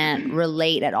can't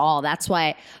relate at all. That's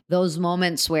why those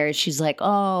moments where she's like,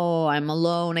 "Oh, I'm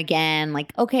alone again."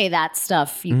 Like, okay, that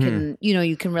stuff you can,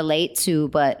 you can relate to,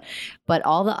 but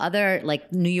all the other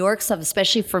like New York stuff,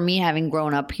 especially for me having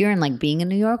grown up here and like being a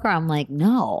New Yorker, I'm like,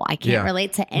 no, I can't Yeah.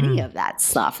 relate to any of that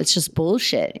stuff. It's just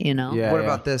bullshit, you know? Yeah. What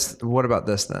about this? What about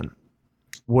this then?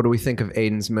 What do we think of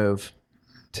Aiden's move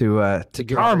to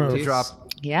Power move. to drop?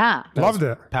 Yeah. Loved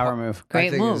it. Power move. I Great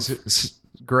think move. it's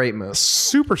great move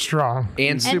Super strong. and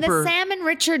And super. the Sam and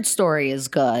Richard story is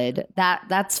good.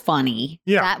 That's funny.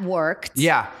 Yeah. That worked.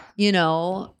 Yeah,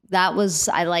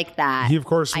 I like that. He, of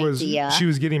course, idea. she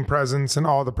was getting presents, and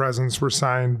all the presents were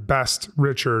signed Best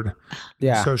Richard.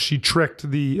 Yeah. So she tricked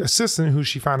the assistant, who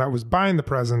she found out was buying the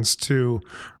presents, to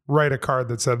write a card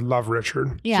that said "Love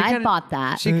Richard." Yeah, She I kinda- bought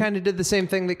that. she kind of did the same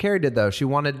thing that Carrie did, though. She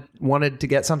wanted to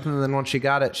get something, and then once she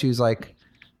got it, she was like,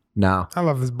 "No, I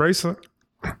love this bracelet.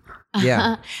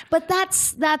 yeah, But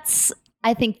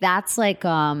I think that's like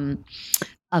a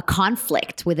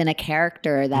conflict within a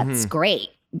character that's great,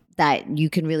 that you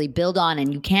can really build on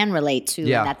and you can relate to.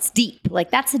 Yeah. And that's deep.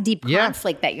 Like that's a deep Yeah.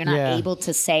 conflict that you're not Yeah. able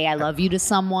to say I love you to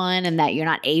someone, and that you're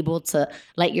not able to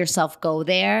let yourself go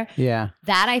there. Yeah.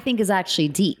 That I think is actually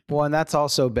deep. Well, and that's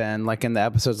also been like in the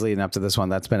episodes leading up to this one,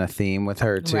 that's been a theme with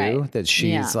her too. Right. That she's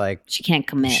Yeah. like, She can't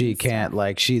commit. she and can't stuff.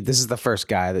 like this is the first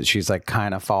guy that she's like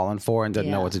kind of fallen for and doesn't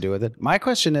know Yeah. what to do with it. My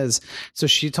question is, so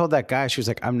she told that guy, she was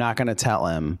like, I'm not going to tell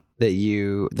him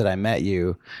that I met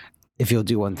you if you'll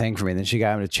do one thing for me. And then she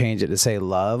got him to change it to say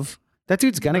love. That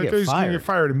dude's going to Like, get he's gonna fired. get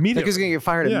fired Like immediately. he's going to get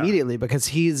fired Yeah. immediately because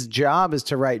his job is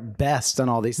to write best on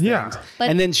all these things. Yeah. But-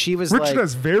 and then she was Richard like,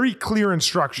 has very clear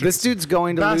instructions. this dude's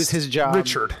going to Best lose his job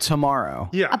Richard. tomorrow.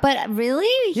 Yeah. But really?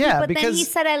 Yeah, But then he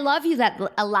because- said I love you. That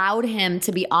allowed him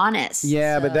to be honest.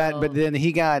 Yeah, but So- then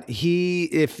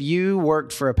if you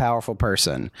worked for a powerful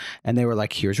person and they were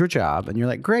like, here's your job, and you're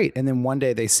like, great. And then one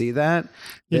day they see that.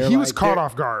 Yeah, they're he was like- caught they're-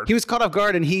 off guard. He was caught off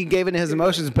guard and he gave into his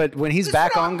emotions, but when he's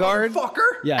back on guard,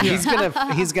 yeah, he's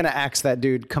gonna axe that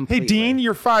dude Hey, completely. Dean,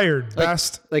 you're fired.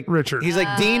 Best like Richard. He's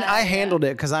like, Dean, I handled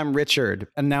it because I'm Richard,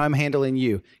 and now I'm handling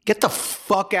you. Get the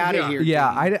fuck out of here. yeah."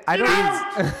 Dean.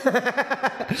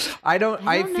 I don't.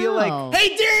 I feel like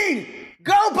Hey, Dean,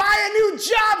 go buy a new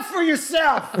job for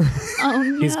yourself. Oh,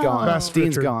 no. He's gone. Best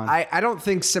Dean's Richard. gone. I don't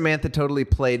think Samantha totally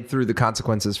played through the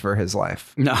consequences for his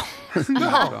life. no.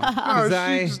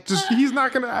 No, he's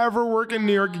not going to ever work in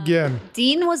New York again.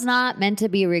 Dean was not meant to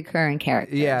be a recurring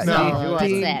character. Yeah, So no, that's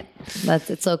Dean- it.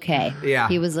 It's okay. Yeah.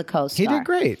 He was a co-star. He did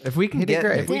great. If we can He did get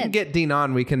great. if we can get Dean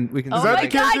on, we can. Oh Is my that the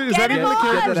God, character? Is get that him the on.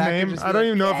 character's That actor name? just I don't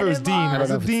even know if it was him Dean. on. I don't Was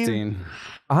know it if it's Dean? Dean.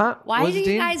 Why Was do it you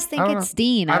Dean? guys think I don't it's know.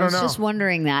 Dean? I I don't was know. just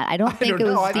wondering that. I don't think it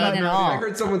know. was I Dean thought- at I all.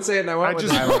 heard someone say it, and I I went with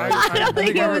just, it. I don't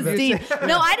think it was heard Dean.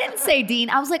 No, I didn't say Dean.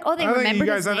 I was like, oh, they I think remembered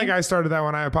you his guys. I name. think I started that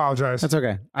one. I apologize. That's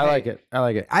okay. I like it. I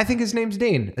like it. I think his name's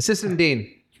Dean, Assistant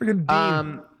Dean. Freaking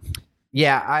Dean.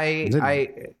 Yeah,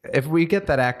 if we get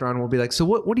that actor on, we'll be like, so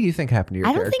what do you think happened to your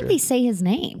I don't character? think they say his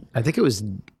name. I think it was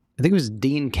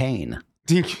Dean Kane.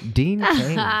 Dean. Dean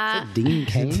Kane. Dean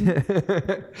Kane?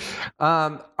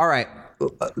 All right.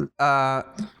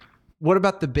 What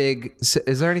about the big?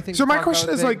 Is there anything? So to my talk question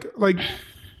about is with like,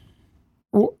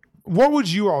 What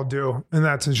would you all do in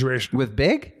that situation? With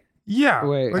Big? Yeah.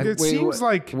 Wait, like it seems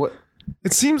like what?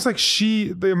 it seems like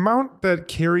the amount that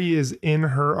Carrie is in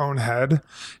her own head,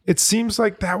 it seems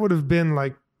like that would have been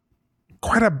like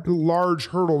quite a large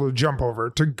hurdle to jump over,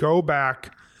 to go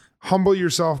back, humble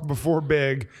yourself before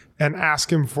Big and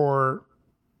ask him for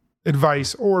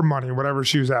advice or money, whatever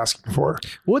she was asking for.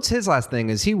 What's his last thing?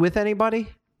 Is he with anybody?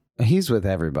 He's with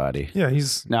everybody. Yeah,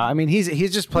 he's No, I mean he's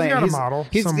just playing. got a model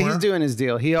He's somewhere. doing his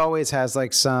deal. He always has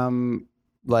like some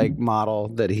like model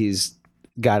that he's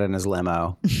got in his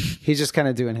limo. He's just kind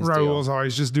of doing his Raul's deal.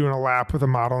 always just doing a lap with a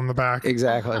model in the back.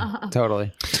 Exactly.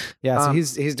 Totally. Yeah. So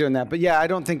he's doing that. But yeah, I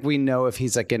don't think we know if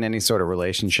he's like in any sort of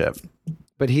relationship.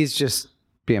 But he's just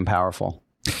being powerful.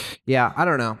 Yeah, I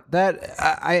don't know. That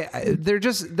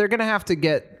they're gonna have to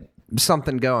get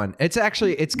something going. It's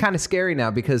kind of scary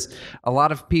now because a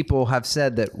lot of people have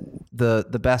said that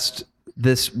the best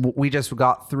we just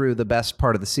got through the best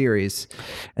part of the series,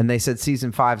 and they said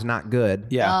season 5's not good.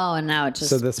 Yeah. Oh, and now it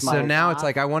just So now it's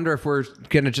like I wonder if we're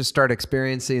gonna just start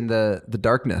experiencing the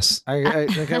darkness.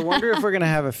 I wonder if we're gonna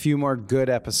have a few more good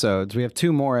episodes. We have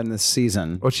 2 more in this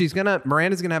season. Well,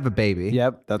 Miranda's gonna have a baby.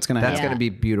 Yep, that's gonna That's happen. gonna be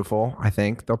beautiful. I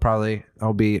think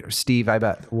it'll be Steve. I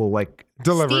bet will like.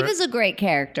 Deliver Steve it. is a great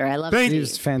character. I love Thank Steve.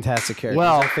 He's a fantastic character.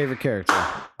 Well- He's our favorite character.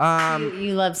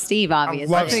 You love Steve,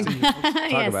 obviously. love Steve.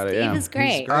 Yeah, about it, Steve yeah. is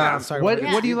great.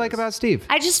 What do you like about Steve?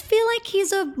 I just feel like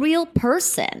he's a real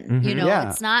person. You know,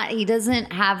 Yeah. it's not, he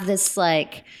doesn't have this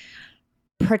like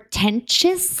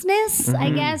pretentiousness, I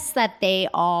guess, that they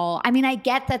all, I mean, I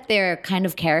get that they're kind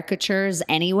of caricatures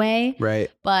anyway. Right.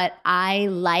 But I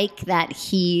like that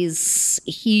he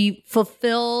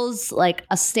fulfills like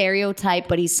a stereotype,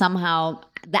 but he's somehow,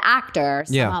 the actor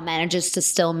somehow manages to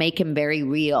still make him very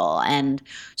real and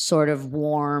sort of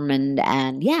warm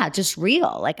and yeah, just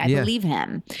real. Like I believe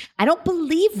him. I don't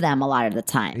believe them a lot of the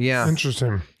time. Yeah.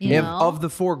 Interesting. You know? Of the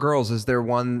 4 girls, is there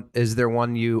one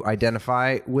you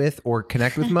identify with or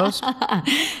connect with most?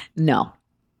 No.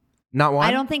 Not one.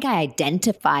 I don't think I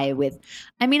identify with.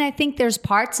 I mean, I think there's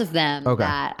parts of them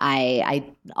that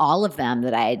I all of them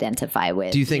that I identify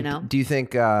with. Do you think? You know? Do you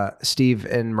think Steve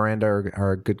and Miranda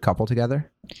are a good couple together?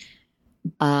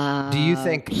 Do you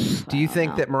think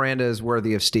that Miranda is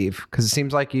worthy of Steve? Because it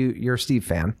seems like you're a Steve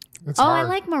fan. It's Oh, hard. I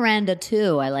like Miranda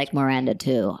too.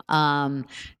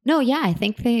 No, yeah, I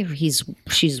think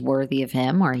she's worthy of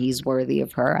him or he's worthy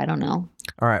of her. I don't know.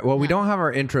 All right. Well, we don't have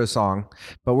our intro song,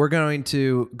 but we're going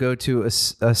to go to a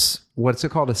what's it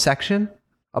called? A section?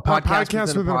 A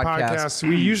podcast within a podcast.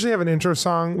 We usually have an intro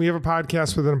song. We have a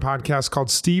podcast within a podcast called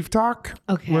Steve Talk.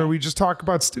 Okay. Where we just talk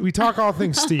about, we talk all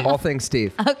things Steve. All things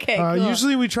Steve. Okay, cool.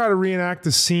 Usually we try to reenact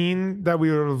the scene that we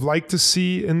would have liked to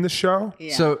see in the show.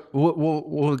 Yeah. So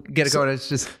we'll get it going. It's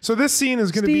just So this scene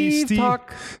is going to be Steve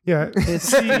Talk. Yeah, it's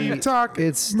Steve Talk.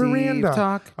 It's Steve Miranda.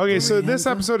 Talk. Okay, so this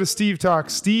episode of Steve Talk,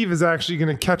 Steve is actually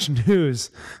going to catch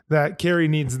news that Carrie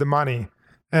needs the money.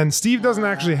 And Steve doesn't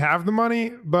actually have the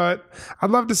money, but I'd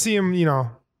love to see him,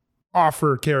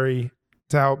 offer Carrie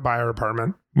to help buy her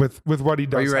apartment with what he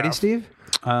does. Are you ready, have. Steve?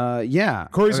 Yeah.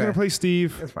 Corey's going to play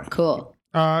Steve. That's fine. Cool.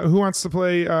 Who wants to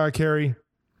play Carrie?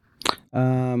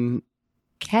 Kevin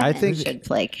I think- should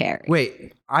play Carrie.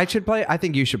 Wait, I should play. I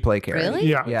think you should play Carrie. Really?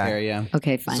 Yeah. Yeah. There, yeah.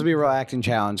 Okay, This fine. will be a real acting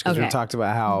challenge because we Okay. talked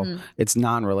about how it's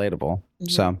non-relatable.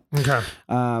 So, Okay.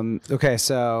 okay,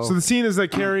 so So the scene is that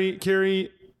Carrie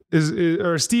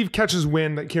or Steve catches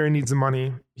wind that Carrie needs the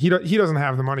money. He doesn't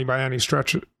have the money by any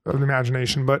stretch of the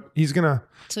imagination, but he's gonna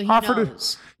So he offer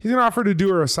knows. to do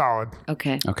her a solid.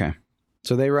 Okay. okay,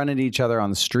 so they run into each other on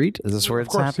the street. Is this where it's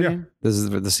course, happening? This is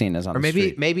where the scene is on. Or the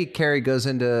maybe street. Carrie goes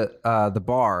into the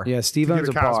bar. Yeah, Steve To owns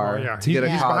get a Cosmo, bar. yeah. to get a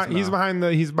He's Cosmo.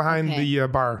 he's behind Okay. the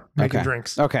bar making Okay.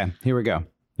 drinks. Okay, here we go.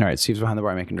 All right, Steve's behind the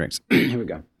bar making drinks. Here we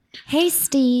go. Hey,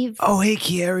 Steve. Oh, hey,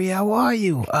 Carrie, how are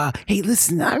you? Hey,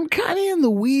 listen, I'm kind of in the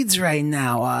weeds right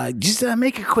now. Just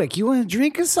make it quick. You want a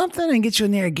drink or something and get you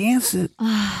in Narragansett?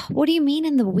 What do you mean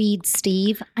in the weeds,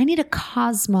 Steve? I need a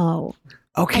Cosmo.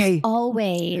 Okay.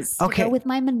 Always. To Okay. go with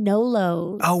my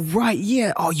Manolos. Oh, right,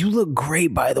 yeah. Oh, you look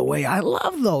great, by the way. I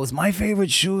love those. My favorite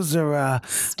shoes are,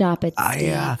 Stop it, I,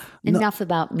 Steve. no- Enough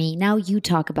about me. Now you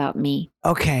talk about me.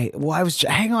 okay. Well,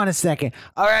 hang on a second.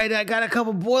 All right, I got a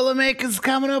couple Boilermakers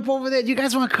coming up over there. Do you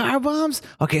guys want car bombs?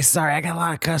 Okay, sorry, I got a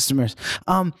lot of customers.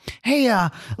 Hey,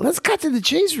 let's cut to the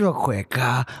chase real quick.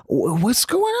 What's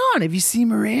going on? Have you seen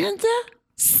Miranda?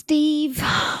 Steve,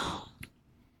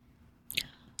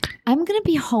 I'm going to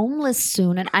be homeless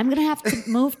soon and I'm going to have to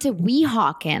move to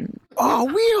Weehawken. Oh,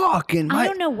 Weehawken. I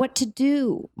don't know what to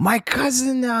do. My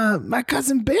cousin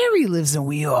Barry lives in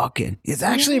Weehawken. It's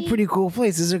actually a Really? pretty cool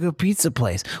place. It's a good pizza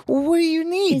place. Well, what do you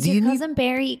need? Is do your you cousin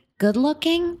Barry good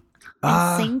looking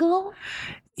and single?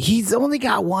 He's only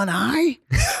got one eye.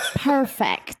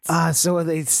 Perfect. So are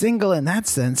they single in that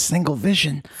sense? Single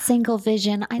vision. Single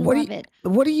vision. I love it.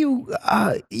 What do you?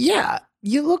 Yeah.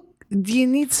 You look. Do you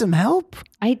need some help?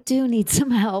 I do need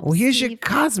some help. Well, here's your Steve.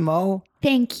 Cosmo.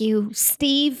 Thank you,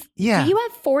 Steve. Yeah. Do you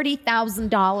have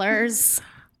 $40,000?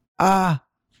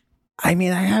 I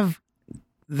mean, I have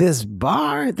this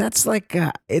bar. That's like,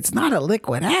 it's not a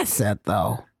liquid asset,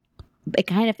 though. It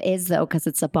kind of is though, because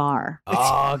it's a bar.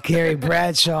 Oh, Carrie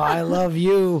Bradshaw, I love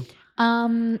you.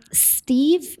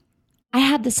 Steve, I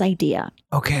had this idea.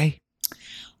 Okay.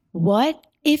 What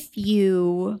if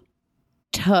you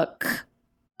took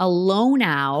a loan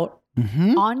out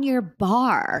on your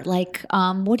bar? Like,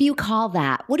 what do you call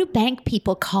that? What do bank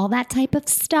people call that type of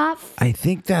stuff? I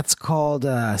think that's called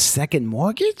a second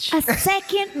mortgage. A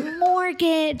second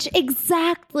mortgage.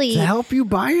 Exactly. To help you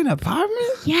buy an apartment?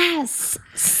 Yes,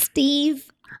 Steve.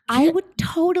 I would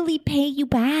totally pay you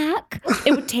back.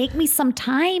 It would take me some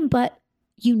time, but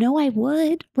you know I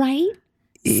would, right?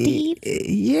 Steve?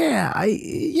 Yeah,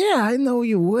 I know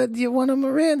you would. You're one of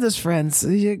Miranda's friends.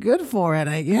 You're good for it,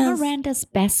 I guess. Miranda's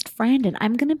best friend, and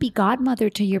I'm going to be godmother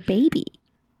to your baby.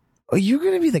 Oh, you're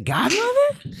going to be the godmother?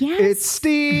 Yes. It's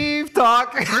Steve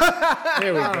talk.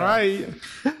 There we go. All right.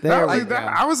 There we go.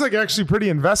 I was like actually pretty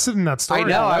invested in that story. I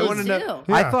know. I Me wanted too. to.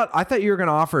 Yeah. I thought you were going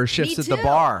to offer shifts Me at the too.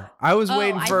 bar. I was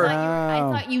waiting for. I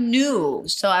thought you knew,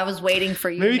 so I was waiting for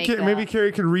you Maybe to make maybe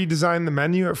Carrie could redesign the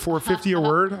menu at $4.50 a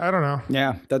word. I don't know.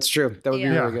 Yeah, that's true. That would be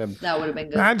really good. That would have been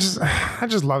good. I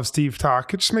just love Steve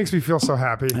talk. It just makes me feel so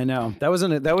happy. I know. That was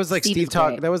like Steve Steve is talk.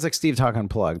 great. That was like Steve talk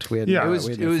unplugged. We had Yeah. we It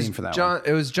had It a was theme for that John. one.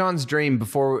 It was John's dream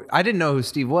before. I didn't know who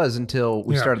Steve was until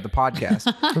we Yeah. started the podcast.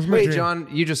 my Wait, dream. John,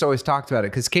 you just always talked about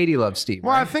it because Katie loves Steve.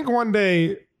 Well, right? I think one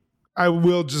day I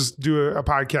will just do a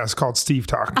podcast called Steve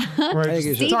Talk. Where I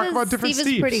just Steve talk is, about different Steve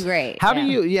is Steves. pretty great. How do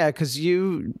you? Yeah, because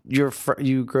you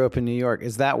grew up in New York.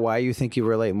 Is that why you think you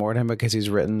relate more to him because he's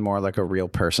written more like a real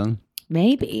person?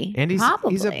 Maybe. and he's a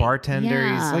Probably. bartender.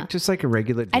 He's Yeah. like just like a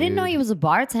regular dude. I didn't know he was a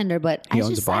bartender, but He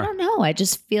owns a bar. I don't know. I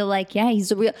just feel like, yeah,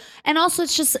 he's a real, and also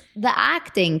it's just the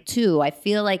acting too. I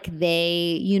feel like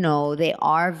they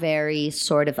are very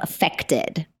sort of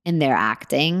affected in their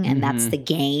acting, and that's the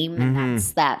game, and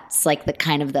that's like the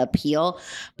kind of the appeal.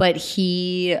 But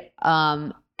he,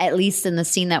 at least in the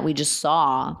scene that we just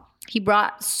saw, he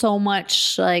brought so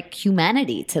much like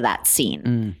humanity to that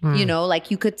scene. Like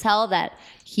you could tell that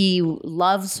he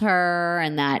loves her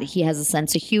and that he has a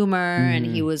sense of humor. And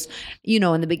he was,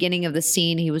 in the beginning of the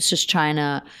scene, he was just trying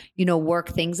to, work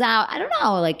things out. I don't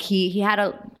know. Like he had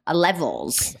a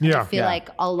levels. Yeah. I feel like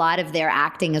a lot of their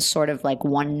acting is sort of like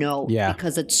one note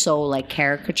because it's so like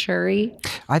caricature-y.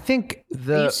 I think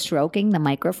Are you stroking the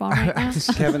microphone right now?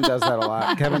 Kevin does that a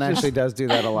lot. Kevin actually does do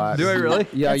that a lot. Do I really?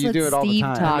 Yeah, That's you what do it all the Steve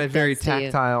time. talks- I'm a very does to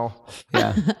you. tactile.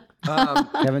 Yeah.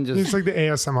 Kevin It's just like the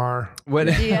ASMR. When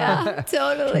Yeah,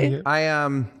 totally.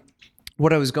 I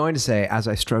what I was going to say as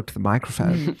I stroked the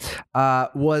microphone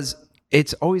was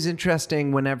it's always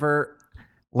interesting whenever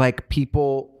like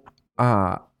people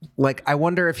like I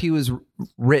wonder if he was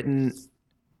written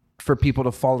for people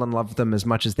to fall in love with them as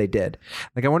much as they did.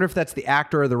 Like I wonder if that's the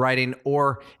actor or the writing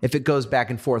or if it goes back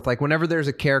and forth. Like whenever there's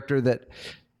a character that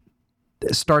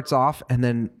starts off and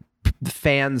then the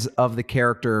fans of the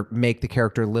character make the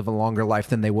character live a longer life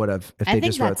than they would have if I they think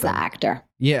just wrote that's the them. actor.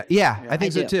 Yeah, I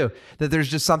think so too. That there's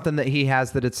just something that he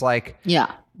has that it's like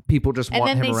Yeah. people just And want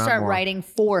then him they around start more. writing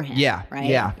for him. Yeah, Right?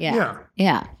 yeah.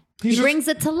 Yeah. He He's just- brings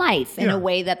it to life in Yeah. a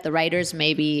way that the writers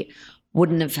maybe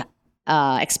wouldn't have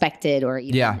expected or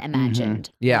even Yeah. imagined.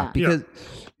 Yeah,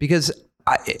 because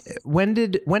when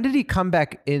did he come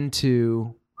back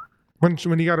into? When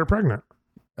he got her pregnant.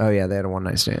 Oh yeah, they had a one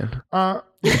night stand.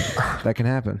 That can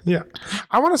happen. Yeah.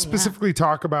 I want to specifically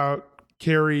talk about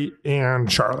Carrie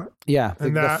and Charlotte. the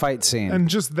that- fight scene. And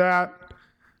just that,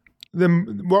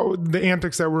 the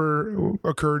antics that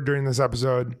occurred during this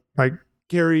episode. Like,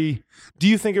 Carrie, do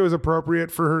you think it was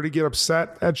appropriate for her to get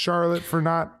upset at Charlotte for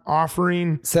not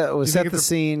offering? Set you think the it's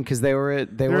scene because they were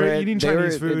eating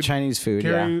Chinese food. Chinese food.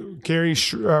 Yeah. Carrie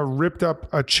ripped up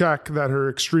a check that her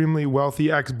extremely wealthy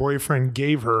ex-boyfriend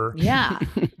gave her. Yeah.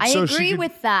 I So she agree could-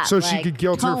 with that. So she could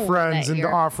guilt her tone friends that into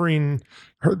you're- offering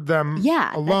them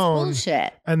Yeah, alone. that's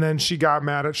bullshit. And then she got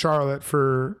mad at Charlotte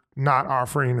for not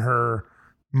offering her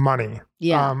money.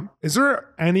 Yeah. Is there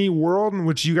any world in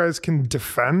which you guys can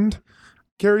defend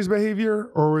Carrie's behavior,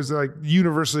 or was it like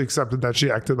universally accepted that she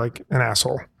acted like an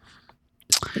asshole?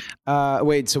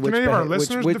 Wait, so which Can any of our which-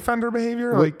 listeners which- defend her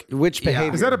behavior? which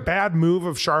behavior? Is that a bad move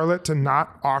of Charlotte to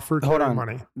not offer Hold Carrie on.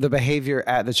 money? The behavior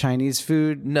at the Chinese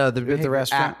food? No, the at the behavior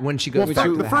restaurant? when she Well, goes back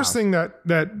to the the first house. thing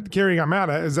that Carrie got mad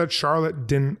at is that Charlotte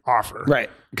didn't offer. Right.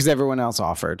 Because everyone else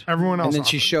offered. Everyone else And then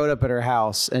she offered. showed up at her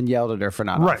house and yelled at her for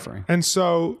not Right. offering. And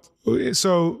so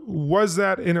was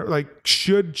that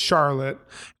should Charlotte,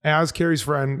 as Carrie's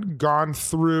friend, gone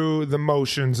through the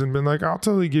motions and been like, I'll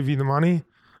totally give you the money?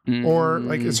 Or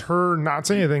is her not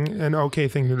saying anything an okay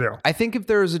thing to do? I think if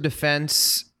there was a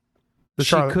defense, she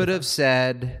Charlotte could have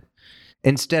said,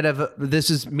 instead of this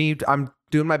is me, I'm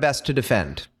doing my best to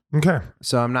defend. Okay.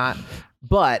 So I'm not.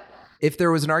 But if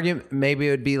there was an argument, maybe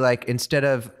it would be like, instead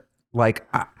of like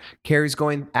Carrie's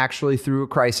going actually through a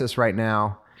crisis right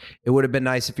now, it would have been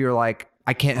nice if you were like,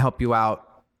 I can't help you out,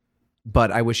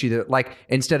 but I wish you to, like,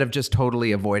 instead of just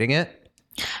totally avoiding it.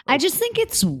 I just think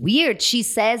it's weird. She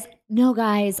says, no,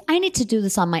 guys, I need to do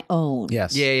this on my own.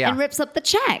 Yes. Yeah. And rips up the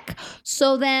check.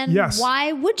 So then Yes.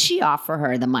 why would she offer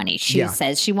her the money? She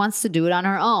says she wants to do it on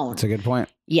her own. That's a good point.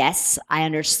 Yes, I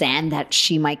understand that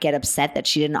she might get upset that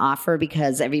she didn't offer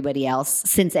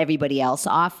since everybody else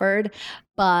offered,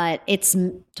 but it's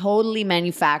totally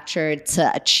manufactured to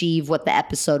achieve what the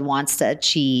episode wants to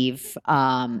achieve,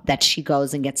 that she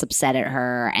goes and gets upset at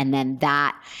her, and then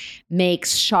that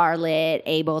makes Charlotte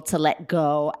able to let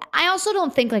go. I also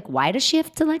don't think, why does she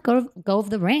have to let go of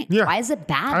the ring? Yeah. Why is it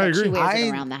bad I that she agree. wears it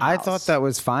around the house? I thought that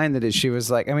was fine that she was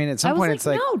like, at some I was point like, it's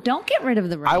like, no, don't get rid of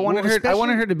the ring. I wanted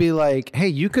her to be like, hey,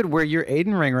 you could wear your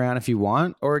Aiden ring around if you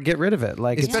want, or get rid of it.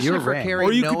 Like, it's Especially your for ring. Carrie.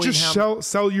 Or you could knowing just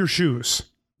sell your shoes.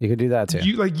 You could do that too.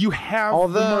 You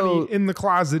have the money in the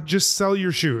closet. Just sell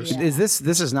your shoes. Is this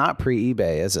is not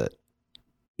pre-eBay, is it?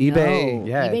 eBay, No,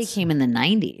 yeah, eBay it's- came in the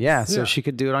 90s. Yeah, so Yeah. she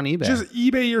could do it on eBay. Just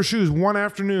eBay your shoes one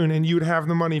afternoon, and you'd have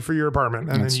the money for your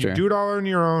apartment, and That's then you true. do it all on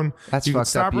your own. That's you can fucked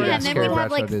stop up. right Yeah, And then next we'd door. have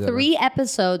Bradshaw do that. 3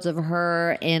 episodes of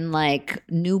her in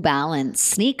New Balance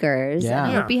sneakers. Yeah.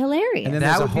 And it would be hilarious. And then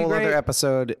That there's a would be whole great. other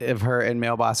episode of her in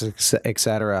mailboxes,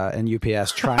 etc., and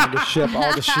UPS trying to ship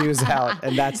all the shoes out,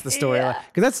 and that's the storyline.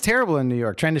 Because that's terrible in New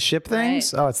York, trying to ship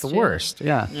things. Right. Oh, it's the True. worst.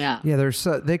 Yeah. yeah. Yeah,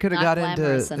 they could have Not got into.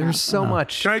 glamorous enough. There's so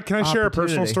much. Can I share a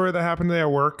personal opportunity. story that happened today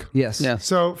at work? Yes. Yeah.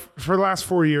 So for the last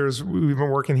 4 years, we've been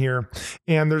working here,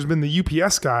 and there's been the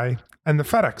UPS guy and the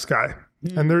FedEx guy.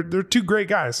 And they're 2 great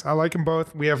guys. I like them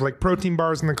both. We have protein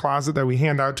bars in the closet that we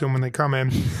hand out to them when they come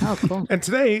in. Oh, cool. And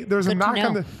today there's a Good to knock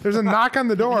on know. there's a knock on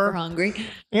the We're door, hungry.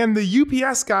 and the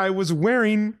UPS guy was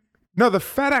wearing the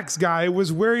FedEx guy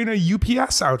was wearing a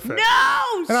UPS outfit.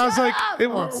 No! And I was like,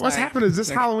 Oh, what's happening? Is this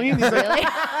Halloween? He's like, Really?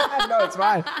 No, it's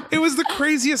fine. it was the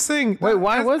craziest thing. Wait,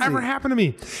 why that's was ever he? happened to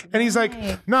me? And he's like,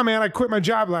 no, man, I quit my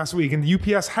job last week, and the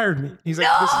UPS hired me. He's like,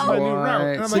 this is my new What? route.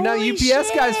 And I'm So like, now Holy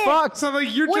UPS guy's shit. fucked. so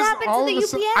you're What just happened all to the of a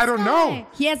UPS sudden, I don't guy? know.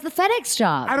 He has the FedEx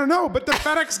job. I don't know, but the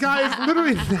FedEx guy is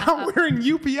literally now wearing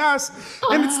UPS,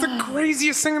 and it's the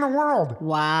craziest thing in the world.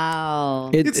 Wow.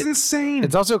 It's insane.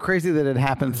 It's also crazy that it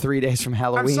happened 3 days from I'm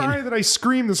Halloween. sorry that I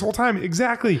screamed this whole time.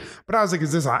 Exactly. But I was like,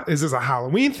 is this a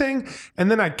Halloween thing? And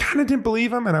then I kind of didn't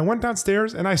believe him. And I went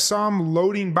downstairs and I saw him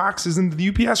loading boxes into the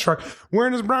UPS truck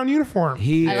wearing his brown uniform.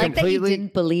 He I like that you completely.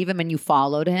 didn't believe him and you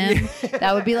followed him.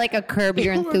 That would be like a Curb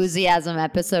Your Enthusiasm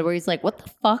episode where he's like, what the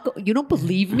fuck? You don't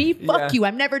believe me? Fuck you.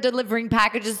 I'm never delivering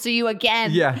packages to you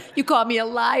again. Yeah. You call me a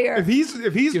liar. If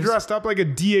he's dressed up like a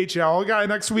DHL guy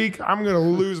next week, I'm going to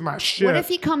lose my shit. What if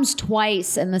he comes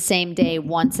twice in the same day,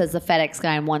 once as the FedEx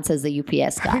guy and once as the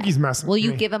UPS guy? I think he's messing Will with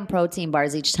you me. give him protein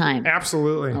bars each time?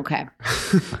 Absolutely. Okay.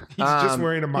 He's just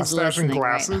wearing a He's mustache and listening,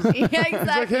 right? glasses. Yeah, exactly. He's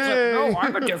like, hey. no,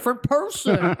 I'm a different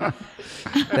person.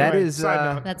 That is.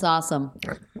 Side note. That's awesome.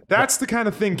 That's the kind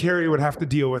of thing Carrie would have to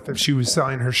deal with if she was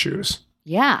selling her shoes.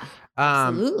 Yeah.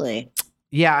 Absolutely.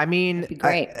 Yeah, I mean, Be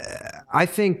great. I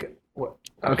think.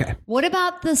 Okay. What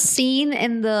about the scene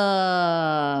in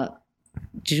the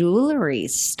jewelry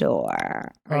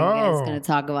store? Are you guys Oh. going to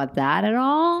talk about that at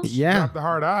all? Yeah. Drop the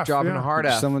hard F. Dropping yeah. a hard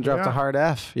F. Someone dropped a Yeah. hard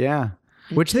F. Yeah.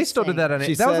 Which they still did that on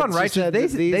She it. That was said- on she Righteous. said They,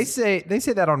 that these- they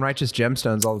say that on Righteous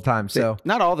Gemstones all the time. So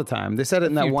Not all the time. They said it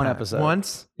in that few one times. episode.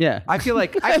 Once. Yeah. I feel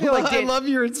like I Dan- love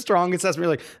your strong assessment.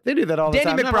 You're like, they do that all the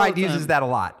Danny time. Not all McBride the time. uses that a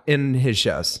lot in his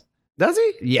shows. Does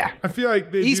he? Yeah, I feel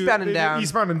like they Eastbound and do Down.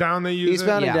 Eastbound and Down. They use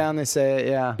Eastbound it. and Yeah. Down, they say it.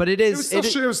 Yeah. but it It was, is.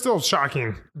 still, it was still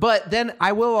shocking. But then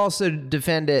I will also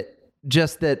defend it.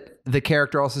 Just that the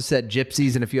character also said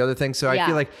gypsies and a few other things. So I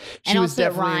feel like she and was also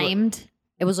definitely. it rhymed.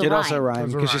 It was a It rhyme. also rhymed It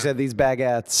was a because she rhyme. said these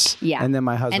baguettes. Yeah. And then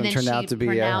my And husband then turned she out to be a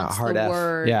pronounced hard the F.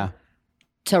 word Yeah.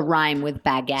 to rhyme with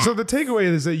baguette. So the takeaway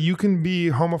is that you can be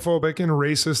homophobic and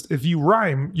racist if you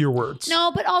rhyme your words.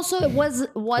 No, but also it wasn't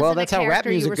that's a how rap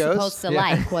character you were music goes. supposed to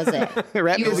like, was it?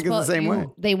 Rap You were music is the same way.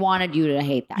 They wanted you to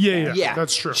hate that. Yeah, character. yeah,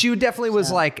 that's true. She definitely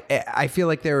was like, I feel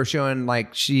like they were showing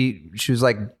like she was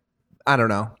like, I don't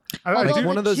know. Although Like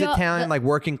one of those the Italian, like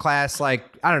working class, like,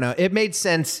 I don't know. It made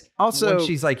sense. Also- when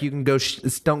she's like, you can go,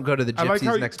 don't go to the I like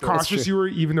how gypsies next door. cautious you were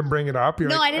even to bring it up. You're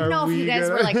No, like, I didn't are know if we you guys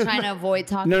gonna- were like trying to avoid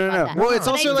talking No. about that. Well, it's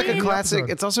But also I like a did- classic.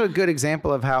 It's also a good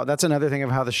example of how that's another thing of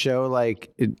how the show,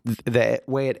 like the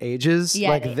way it ages. Yeah,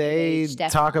 like it they aged,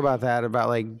 talk about that about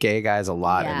like gay guys a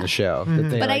lot in Yeah. the show. That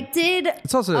they, But like, I did.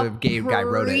 It's also a gay guy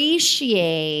wrote it.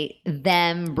 Appreciate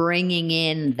them bringing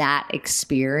in that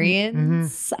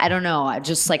experience. I don't know,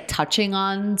 just like touching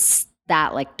on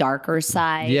that like darker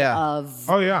side Yeah. of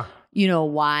Oh yeah.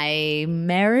 why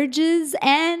marriages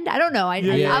end. I don't know. I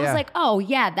was like, oh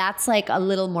yeah, that's like a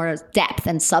little more depth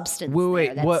and substance. Wait,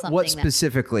 there. That's what something that-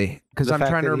 specifically? Because The I'm fact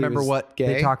trying to that he remember was what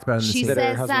gay? they talked about in the She scene. that her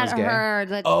says husband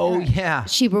that was gay? Yeah.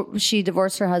 she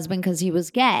divorced her husband because he was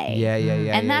gay. Yeah.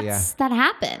 and yeah. that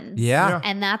happens. Yeah.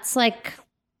 And that's like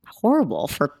horrible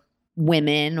for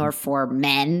women or for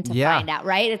men to Yeah. find out,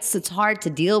 right? It's hard to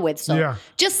deal with. So Yeah.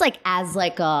 just like as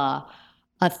like a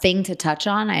thing to touch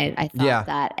on, I thought Yeah.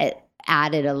 that it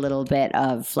added a little bit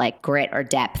of like grit or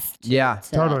depth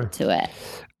Totally. to it.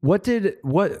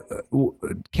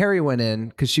 Carrie went in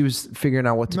because she was figuring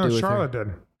out what to No, do with Charlotte her.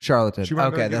 did. Charlotte did. She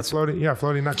wanted Okay, to get that's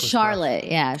floating necklace. Charlotte,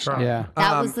 yeah. Charlotte. Yeah.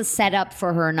 That was the setup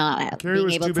for her not Carrie being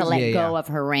was able too to busy- let Yeah, go yeah. of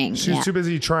her ring. She was too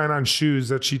busy trying on shoes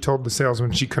that she told the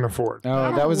salesman she couldn't afford.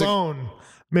 Oh, that was a- alone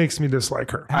makes me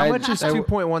dislike her. how much is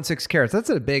 2.16 carats? That's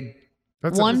a big.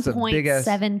 That's a big ass-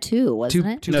 1.72, wasn't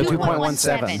it? Two- No,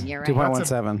 2.17. You're right.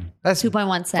 2.17. That's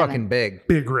 2.17. fucking big.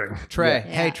 big ring. Trey,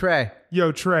 Yeah. hey Trey,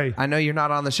 Yo, Trey. I know you're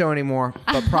not on the show anymore,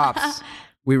 but props.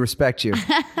 We respect you.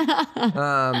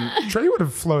 Trey would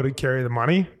have floated Carrie the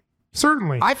money.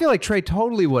 Certainly. I feel like Trey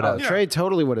totally would have. Trey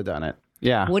totally would have done it.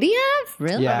 Yeah. Would he have?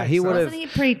 Really? Yeah, he would have. Wasn't he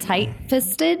pretty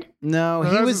tight-fisted? No, No,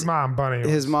 he that was. his mom, Bunny.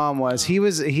 His mom was.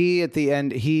 He at the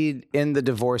end. In the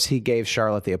divorce, he gave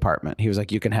Charlotte the apartment. He was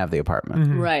like, "You can have the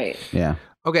apartment." Right. Yeah.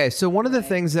 Okay, so one of the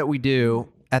things that we do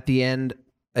at the end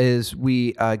is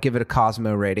we give it a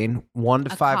Cosmo rating, 1 to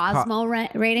 5. Cosmo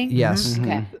rating? Yes.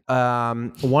 Okay.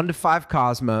 1 to 5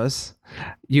 Cosmos.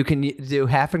 You can do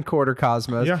half and quarter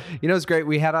Cosmos. Yeah. You know, it's great.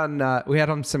 We had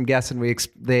on some guests and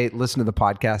they listened to the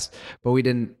podcast, but we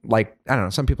didn't like, I don't know.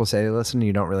 Some people say they listen,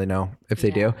 you don't really know if they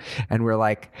do. And we're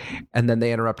like, and then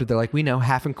they interrupted. They're like, we know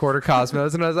half and quarter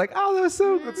Cosmos. And I was like, oh, that was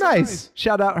so nice.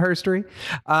 Shout out Herstory.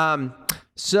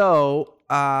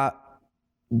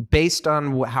 Based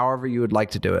on however you would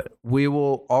like to do it, we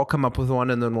will all come up with one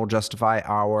and then we'll justify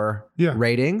our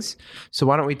ratings. So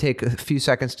why don't we take a few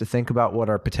seconds to think about what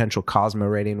our potential Cosmo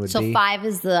rating would So be? 5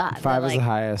 is the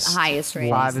highest. highest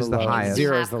rating. 5 is the highest.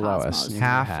 0 Half is the Cosmos. lowest.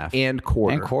 half and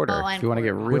quarter. And quarter. Oh, and if you want to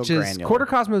get quarter. real Which is granular. quarter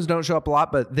Cosmos don't show up a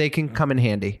lot, but they can come in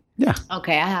handy Yeah.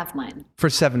 Okay, I have mine. for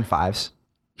 7 5s,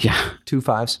 Yeah. 2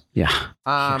 5s. Yeah.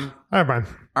 I have mine.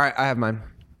 All right, I have mine.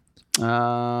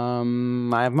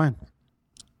 I have mine.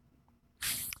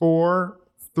 4,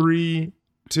 3,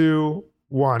 2,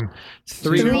 1.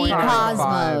 3 3.5.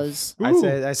 Cosmos.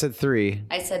 I said 3.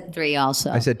 I said 3 also.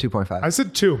 I said 2.5. I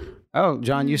said 2. Oh,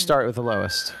 John, you start with the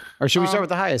lowest, or should we start with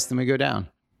the highest? Then we go down.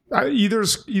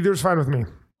 Either's fine with me.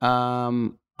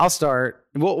 I'll start.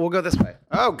 We'll go this way.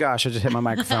 Oh gosh, I just hit my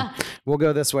microphone. We'll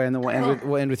go this way, and then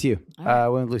we'll end with you.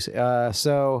 We'll end with Lucy.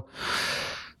 So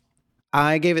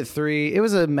I gave it 3. It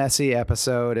was a messy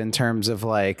episode in terms of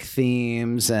like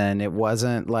themes, and it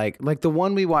wasn't like the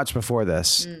one we watched before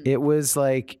this. It was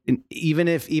like even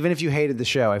if you hated the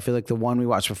show, I feel like the one we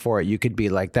watched before it, you could be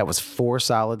like, that was 4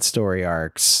 solid story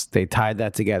arcs. They tied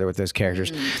that together with those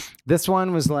characters. This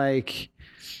one was like,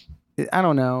 I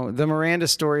don't know. The Miranda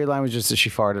storyline was just that she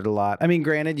farted a lot. I mean,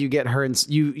 granted, you get her and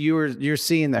you're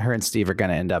seeing that her and Steve are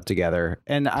going to end up together,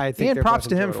 and I think And they're props both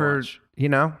to him enjoyable to for, watch. you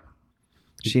know,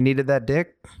 she needed that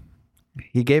dick.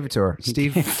 He gave it to her.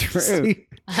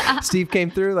 Steve came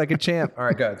through like a champ. All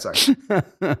right, go ahead. Sorry.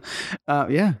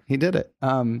 Yeah, he did it.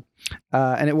 And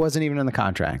it wasn't even in the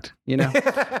contract, you know.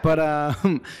 But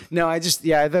no, I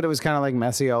thought it was kind of like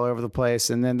messy all over the place.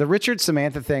 And then the Richard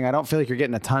Samantha thing, I don't feel like you're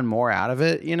getting a ton more out of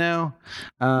it, you know.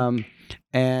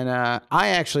 And I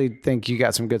actually think you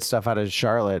got some good stuff out of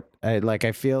Charlotte. I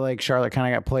feel like Charlotte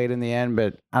kind of got played in the end,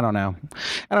 but I don't know.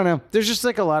 There's just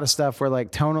like a lot of stuff where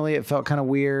like tonally it felt kind of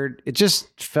weird. It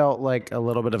just felt like a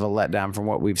little bit of a letdown from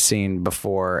what we've seen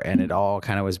before. And it all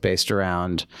kind of was based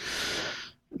around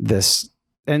this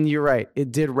And you're right.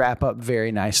 It did wrap up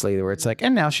very nicely where it's like,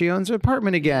 and now she owns an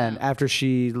apartment again after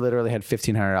she literally had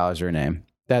 $1,500 to her name.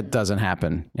 That doesn't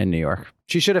happen in New York.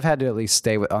 She should have had to at least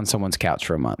stay on someone's couch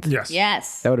for a month.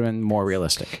 Yes. That would have been more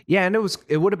realistic. Yeah, and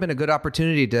it would have been a good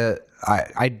opportunity to.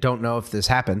 I don't know if this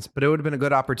happens, but it would have been a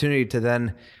good opportunity to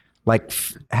then like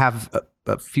have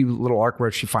a few little arc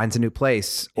where she finds a new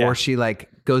place or she like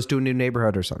goes to a new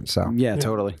neighborhood or something. So yeah,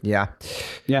 totally. Yeah.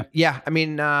 I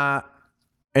mean,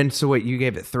 and so what, you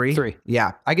gave it 3? 3.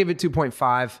 Yeah, I gave it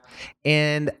 2.5.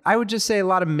 And I would just say a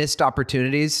lot of missed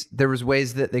opportunities. There was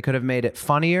ways that they could have made it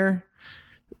funnier.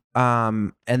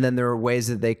 And then there were ways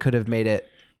that they could have made it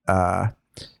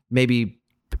maybe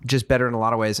just better in a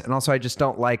lot of ways. And also I just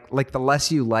don't like the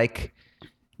less you like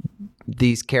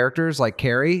these characters, like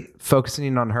Carrie,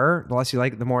 focusing on her, the less you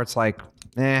like it, the more it's like,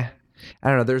 I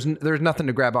don't know. There's nothing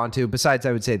to grab onto besides,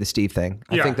 I would say, the Steve thing.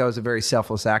 I think that was a very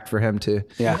selfless act for him to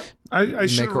I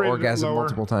make her orgasm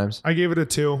multiple times. I gave it a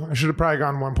 2. I should have probably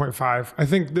gone 1.5. I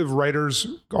think the writers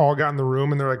all got in the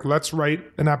room and they're like, let's write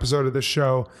an episode of this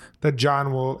show that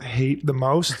John will hate the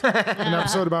most. An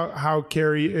episode about how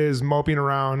Carrie is moping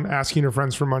around, asking her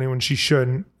friends for money when she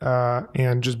shouldn't,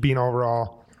 and just being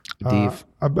overall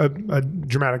a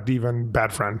dramatic diva and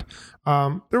bad friend.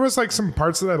 There was like some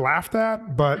parts that I laughed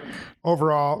at, but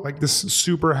overall, like this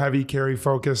super heavy Carrie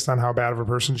focused on how bad of a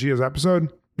person she is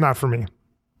episode, not for me.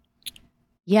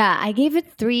 Yeah, I gave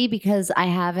it 3 because I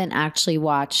haven't actually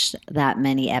watched that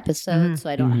many episodes, so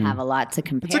I don't have a lot to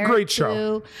compare. It's a great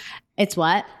show. It's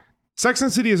what? Sex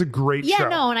and the City is a great show. Yeah,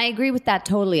 no, and I agree with that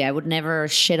totally. I would never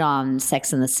shit on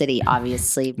Sex and the City,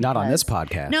 obviously. Not on this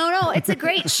podcast. No, it's a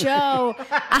great show.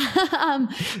 I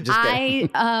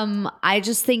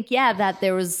just think, that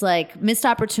there was like missed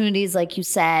opportunities, like you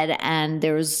said, and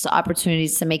there was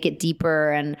opportunities to make it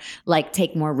deeper and like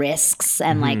take more risks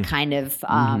and like kind of,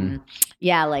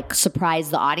 like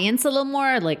surprise the audience a little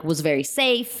more. Like was very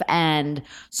safe and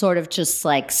sort of just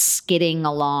like skidding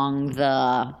along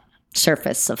the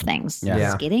surface of things.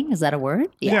 Yeah. Skidding? Is that a word?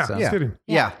 Skidding.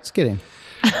 Yeah. Skidding.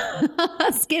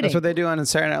 Skidding. That's what they do on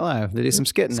Saturday Night Live. They do some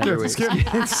skitting every week.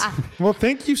 Well,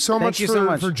 thank you so much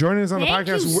for joining us on the podcast.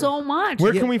 Thank you so much.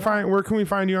 Where can we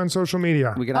find you on social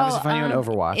media? We can obviously find you on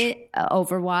Overwatch.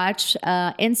 Overwatch.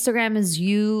 Instagram is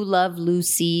You Love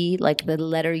Lucie, like the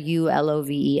letter U,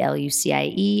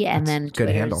 LOVELUCIE, and then good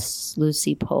handle.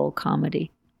 Lucie Pohl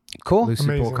Comedy. Cool. Lucie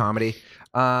Pohl Comedy.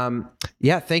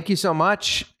 Thank you so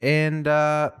much. And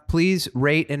please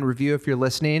rate and review if you're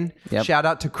listening. Yep. Shout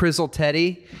out to Crizzle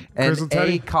Teddy and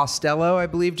A. Costello, I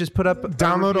believe, just put up.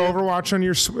 Download Overwatch on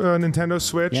your Nintendo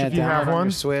Switch if you have one.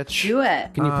 Your Switch. Do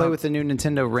it. Can you play with the new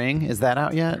Nintendo Ring? Is that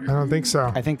out yet? I don't think so.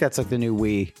 I think that's like the new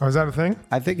Wii. Oh, is that a thing?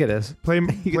 I think it is. Play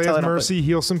tell as it Mercy,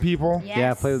 heal some people. Yes.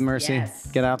 Yeah, play with Mercy. Yes.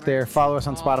 Get out there. Follow us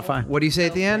on Spotify. What do you say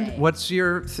at the end? What's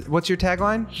your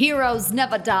tagline? Heroes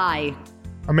never die.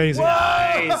 Amazing.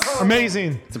 Nice.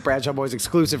 Amazing. It's a Bradshaw Boys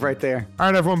exclusive right there. All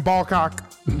right, everyone, ball cock.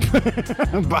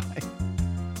 Bye.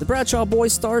 The Bradshaw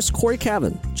Boys stars Corey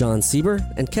Cavan, John Sieber,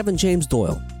 and Kevin James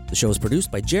Doyle. The show is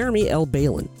produced by Jeremy L.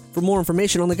 Balin. For more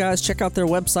information on the guys, check out their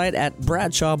website at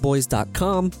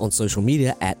bradshawboys.com, on social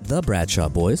media at The Bradshaw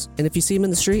Boys, and if you see them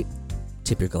in the street,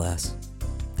 tip your glass.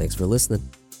 Thanks for listening.